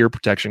had my ear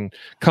protection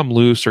come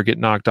loose or get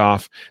knocked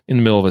off in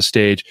the middle of a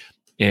stage.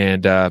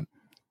 And, I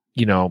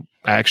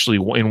actually,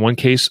 in one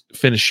case,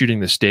 finished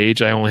shooting the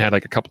stage. I only had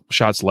like a couple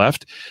shots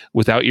left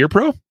without ear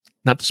pro.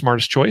 Not the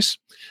smartest choice.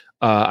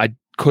 I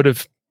could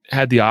have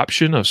had the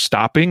option of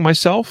stopping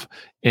myself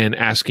and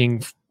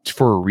asking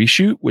for a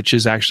reshoot, which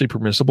is actually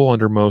permissible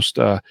under most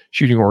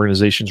shooting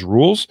organizations'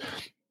 rules,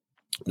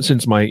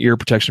 since my ear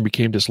protection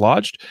became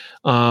dislodged.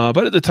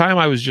 But at the time,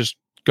 I was just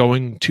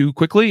going too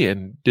quickly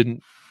and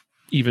didn't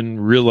even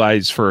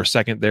realize for a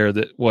second there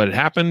that what had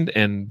happened,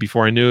 and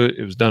before I knew it,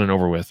 it was done and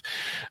over with.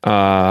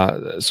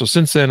 So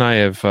since then, I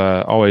have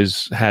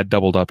always had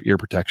doubled up ear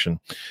protection.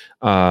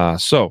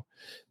 So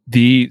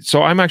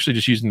I'm actually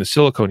just using the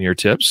silicone ear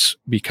tips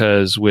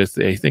because with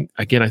I think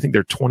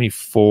they're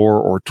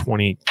 24 or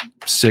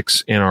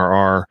 26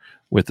 NRR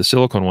with the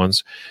silicone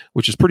ones,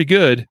 which is pretty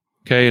good.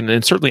 Okay,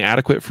 and certainly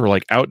adequate for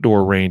like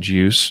outdoor range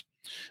use.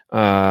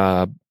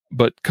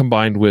 But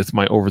combined with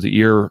my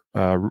over-the-ear,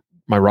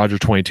 my Roger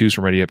 22s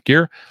from Ready Up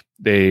Gear,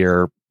 they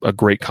are a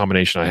great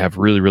combination. I have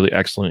really, really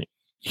excellent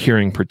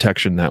hearing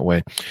protection that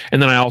way.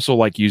 And then I also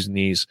like using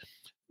these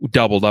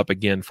doubled up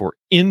again for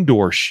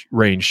indoor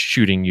range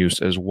shooting use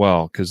as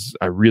well, because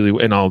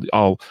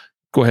I'll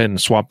go ahead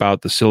and swap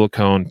out the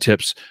silicone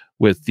tips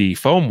with the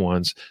foam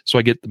ones so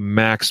I get the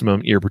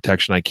maximum ear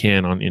protection I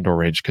can on indoor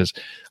range. Because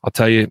I'll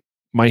tell you,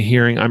 my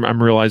hearing,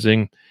 I'm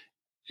realizing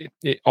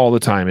it all the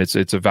time. It's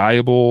a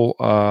valuable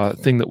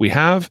thing that we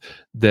have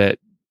that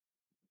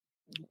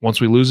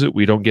once we lose it,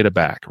 we don't get it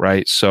back,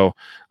 right? So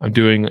I'm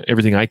doing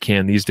everything I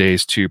can these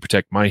days to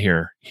protect my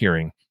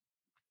hearing.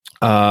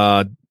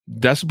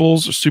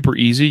 Decibels are super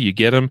easy. You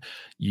get them.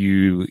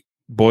 You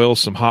boil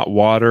some hot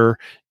water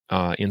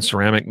in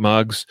ceramic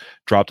mugs,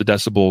 drop the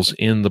decibels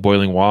in the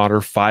boiling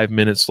water. 5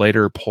 minutes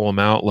later, pull them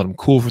out, let them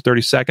cool for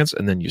 30 seconds,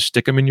 and then you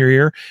stick them in your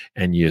ear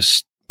and you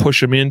push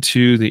them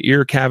into the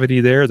ear cavity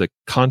there, the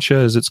concha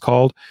as it's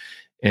called,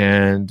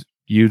 and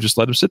you just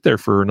let them sit there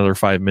for another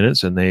 5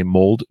 minutes and they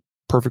mold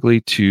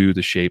perfectly to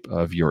the shape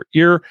of your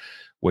ear,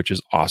 which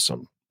is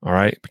awesome. All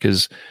right.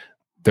 Because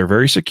they're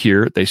very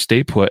secure, they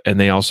stay put, and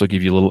they also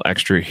give you a little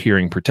extra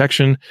hearing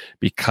protection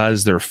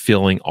because they're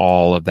filling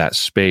all of that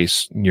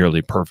space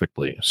nearly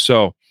perfectly.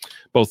 So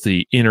both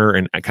the inner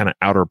and kind of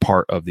outer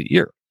part of the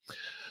ear.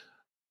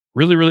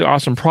 Really, really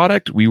awesome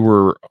product. We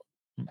were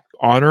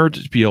honored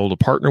to be able to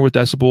partner with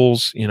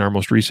Decibels in our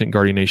most recent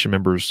Guardian Nation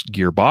members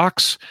gear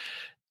box.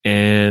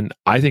 And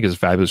I think it's a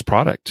fabulous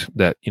product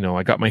that,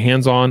 I got my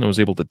hands on and was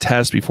able to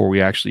test before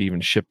we actually even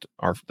shipped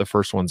the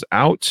first ones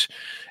out,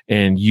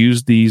 and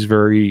used these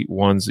very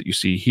ones that you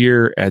see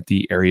here at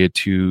the Area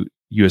 2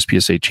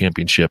 USPSA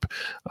Championship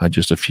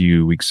just a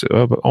few weeks,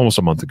 almost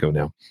a month ago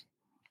now.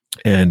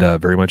 And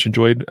very much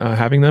enjoyed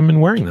having them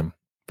and wearing them.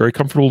 Very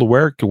comfortable to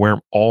wear. Can wear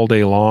them all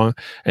day long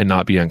and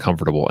not be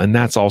uncomfortable. And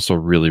that's also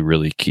really,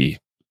 really key.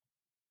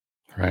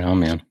 Right on,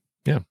 man.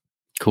 Yeah.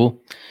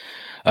 Cool.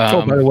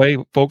 So, by the way,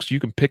 folks, you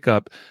can pick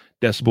up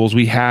Decibels.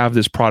 We have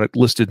this product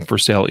listed for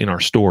sale in our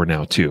store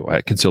now, too,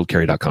 at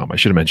concealedcarry.com. I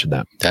should have mentioned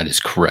that. That is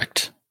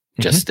correct.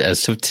 Just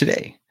as of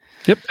today.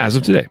 Yep, as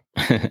of today.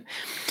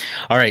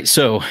 All right.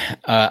 So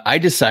I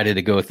decided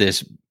to go with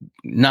this,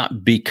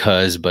 not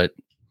because, but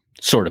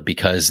sort of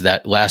because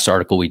that last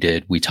article we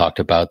did, we talked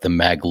about the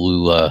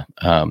Maglula,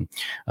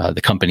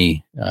 the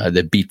company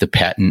that beat the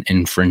patent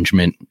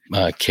infringement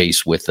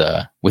case with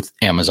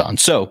Amazon.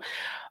 So,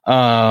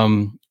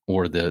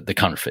 or the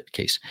counterfeit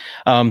case.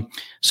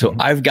 So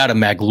I've got a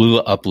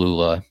Maglula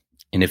Uplula.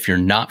 And if you're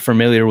not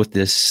familiar with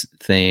this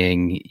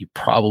thing, you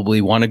probably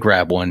want to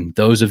grab one.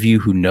 Those of you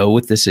who know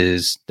what this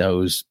is,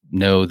 those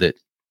know that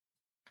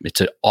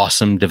it's an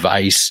awesome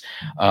device.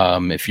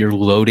 If you're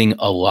loading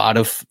a lot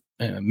of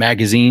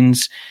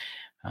magazines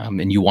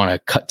and you want to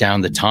cut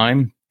down the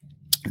time,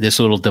 this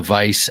little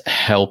device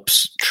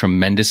helps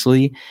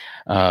tremendously,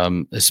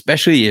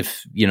 especially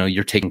if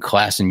you're taking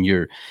class and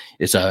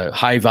it's a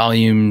high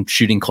volume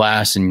shooting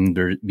class, and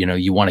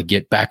you want to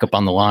get back up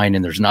on the line,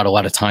 and there's not a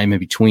lot of time in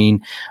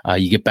between.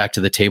 You get back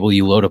to the table,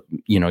 you load up,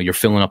 you're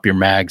filling up your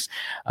mags.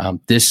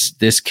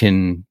 This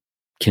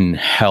can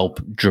help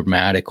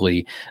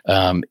dramatically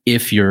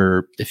if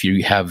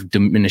you have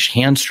diminished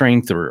hand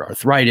strength or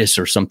arthritis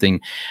or something.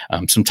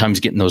 Sometimes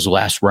getting those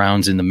last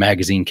rounds in the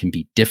magazine can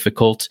be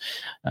difficult.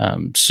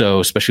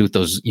 So especially with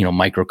those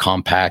micro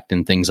compact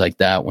and things like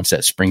that, once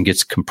that spring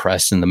gets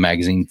compressed in the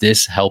magazine,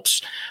 this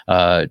helps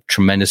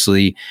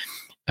tremendously.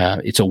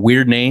 It's a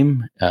weird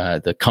name.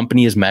 The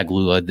company is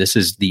Maglula. This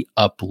is the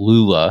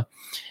Uplula,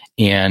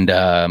 and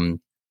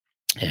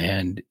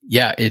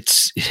yeah,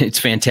 it's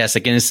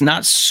fantastic, and it's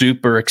not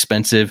super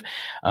expensive.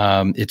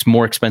 It's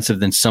more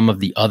expensive than some of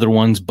the other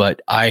ones, but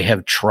I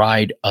have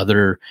tried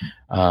other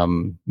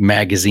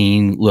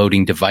magazine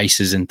loading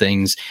devices and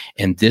things,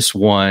 and this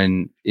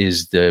one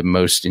is the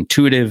most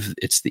intuitive.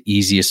 It's the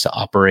easiest to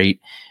operate,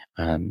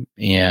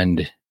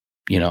 and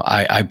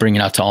I bring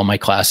it out to all my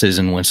classes,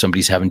 and when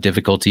somebody's having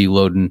difficulty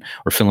loading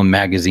or filling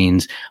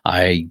magazines,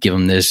 I give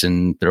them this,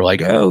 and they're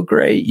like, "Oh,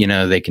 great!"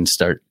 They can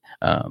start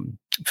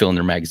filling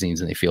their magazines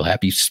and they feel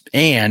happy.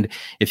 And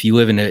if you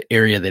live in an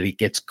area that it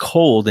gets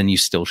cold and you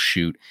still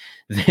shoot,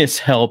 this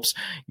helps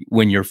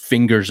when your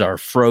fingers are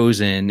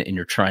frozen and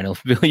you're trying to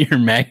fill your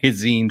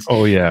magazines.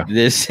 Oh yeah.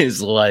 This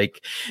is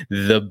like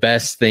the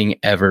best thing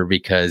ever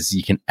because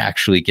you can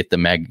actually get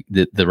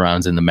the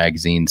rounds in the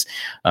magazines.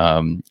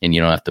 And you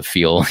don't have to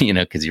feel,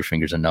 cause your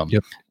fingers are numb.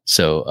 Yep.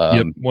 So,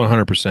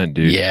 100%,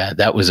 dude. Yeah,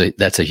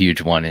 that's a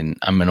huge one. And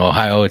I'm in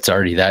Ohio. It's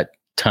already that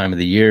time of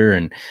the year,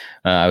 and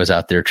I was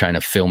out there trying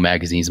to fill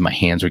magazines. My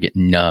hands were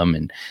getting numb,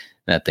 and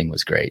that thing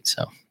was great.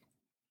 So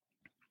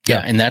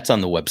yeah, and that's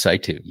on the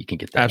website too. You can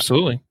get that.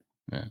 Absolutely.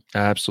 Yeah.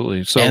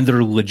 Absolutely. So, and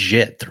they're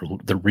legit. They're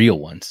the real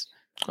ones.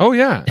 Oh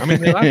yeah, I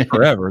mean they last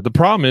forever. The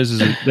problem is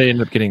that they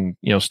end up getting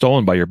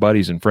stolen by your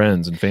buddies and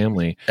friends and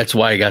family. That's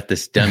why I got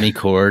this dummy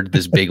cord,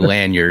 this big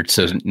lanyard,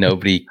 so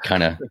nobody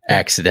kind of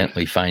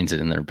accidentally finds it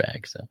in their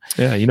bag. So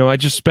yeah, I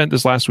just spent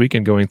this last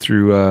weekend going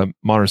through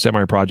Modern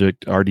Semi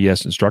Project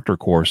RDS instructor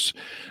course.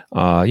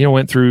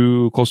 Went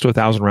through close to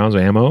 1,000 rounds of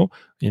ammo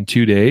in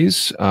 2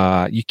 days.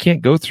 You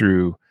can't go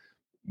through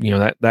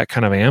that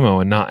kind of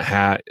ammo and not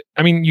have.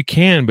 I mean, you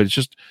can, but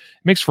it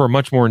makes for a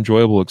much more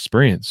enjoyable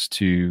experience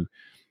to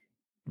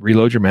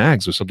reload your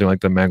mags with something like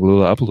the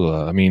Maglula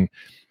Upalula. I mean,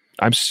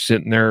 I'm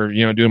sitting there,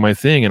 doing my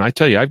thing, and I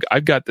tell you,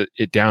 I've got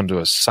it down to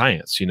a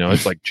science.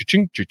 It's like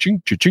cha-ching,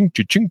 cha-ching, cha-ching,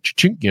 cha-ching,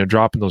 cha-ching,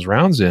 dropping those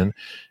rounds in,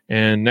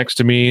 and next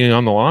to me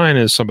on the line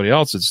is somebody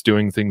else that's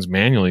doing things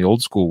manually,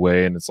 old school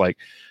way, and it's like,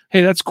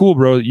 hey, that's cool,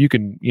 bro. You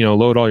can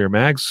load all your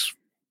mags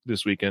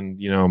this weekend,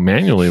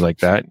 manually like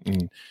that,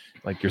 and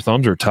like your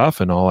thumbs are tough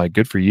and all, like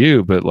good for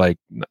you, but like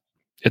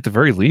at the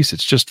very least,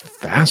 it's just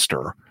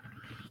faster.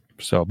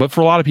 So, but for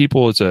a lot of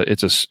people, it's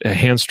a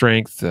hand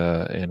strength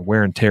and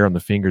wear and tear on the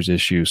fingers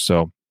issue.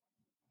 So,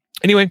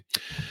 anyway,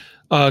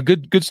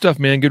 good stuff,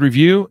 man. Good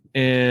review,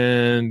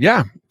 and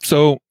yeah.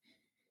 So,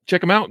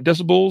 check them out.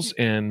 Decibels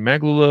and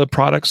Maglula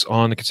products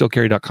on the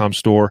ConcealedCarry.com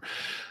store.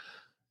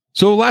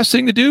 So, last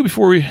thing to do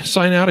before we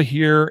sign out of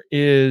here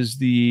is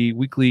the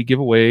weekly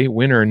giveaway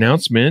winner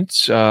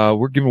announcement.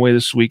 We're giving away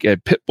this week a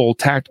Pitbull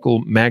Tactical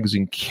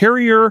Magazine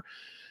Carrier.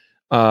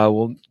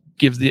 We'll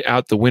give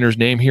out the winner's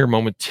name here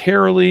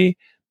momentarily,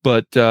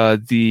 but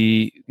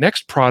the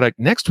next product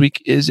next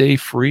week is a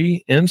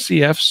free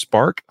MCF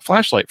Spark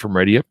flashlight from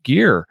Ready Up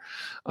Gear.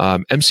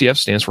 MCF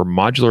stands for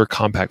Modular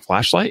Compact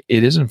Flashlight.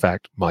 It is in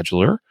fact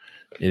modular.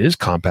 It is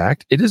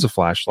compact. It is a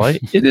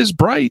flashlight. It is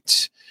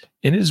bright,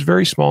 and it is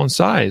very small in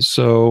size.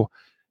 So,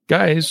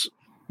 guys,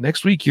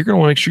 next week you're going to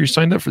want to make sure you're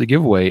signed up for the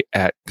giveaway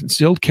at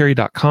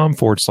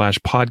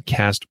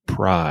concealedcarry.com/podcast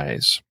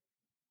prize.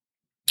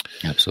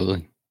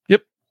 Absolutely.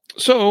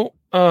 So,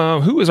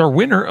 who is our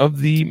winner of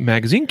the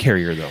magazine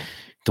carrier, though?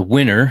 The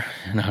winner,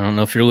 and I don't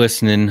know if you're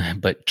listening,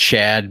 but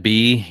Chad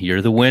B.,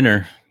 you're the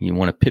winner. You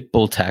want a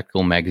Pitbull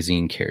Tactical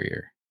Magazine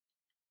Carrier.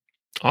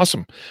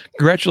 Awesome.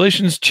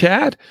 Congratulations,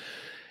 Chad.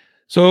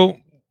 So,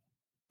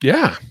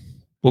 yeah,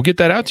 we'll get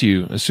that out to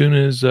you as soon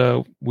as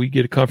we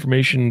get a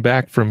confirmation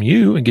back from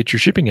you and get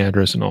your shipping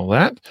address and all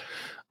that.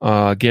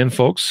 Again,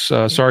 folks,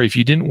 sorry if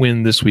you didn't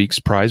win this week's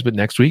prize, but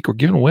next week we're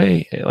giving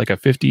away like a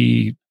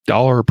 $50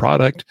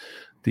 product,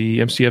 the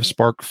MCF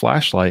Spark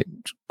flashlight.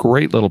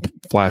 Great little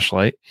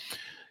flashlight.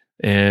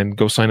 And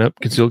go sign up,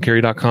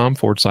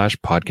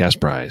 concealedcarry.com/podcast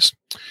prize.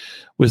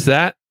 With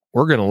that,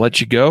 we're going to let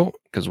you go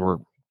because we're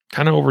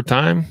kind of over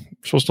time.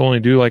 We're supposed to only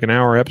do like an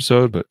hour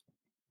episode, but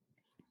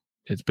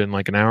it's been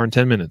like an hour and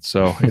 10 minutes.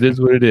 So it is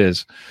what it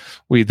is.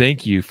 We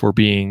thank you for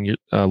being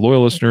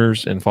loyal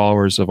listeners and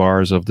followers of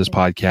ours of this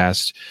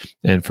podcast,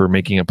 and for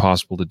making it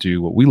possible to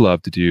do what we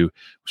love to do,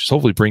 which is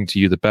hopefully bring to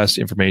you the best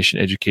information,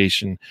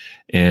 education,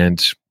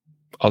 and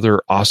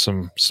other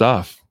awesome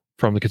stuff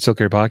from the Concealed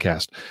Carry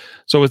podcast.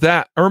 So with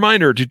that, a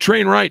reminder to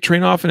train right,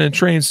 train often, and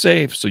train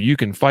safe so you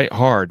can fight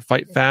hard,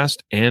 fight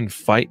fast, and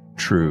fight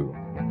true.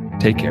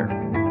 Take care.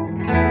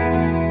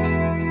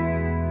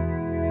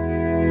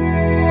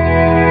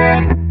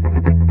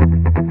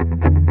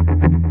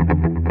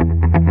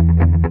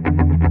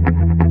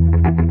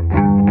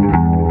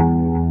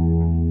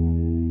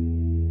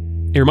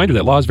 A reminder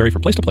that laws vary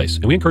from place to place,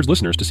 and we encourage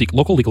listeners to seek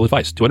local legal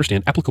advice to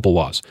understand applicable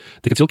laws.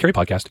 The Concealed Carry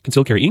Podcast,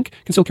 Concealed Carry Inc.,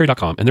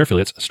 ConcealedCarry.com, and their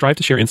affiliates strive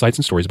to share insights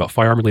and stories about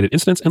firearm-related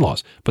incidents and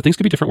laws, but things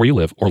could be different where you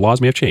live, or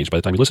laws may have changed by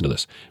the time you listen to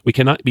this. We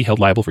cannot be held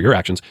liable for your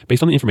actions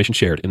based on the information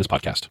shared in this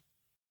podcast.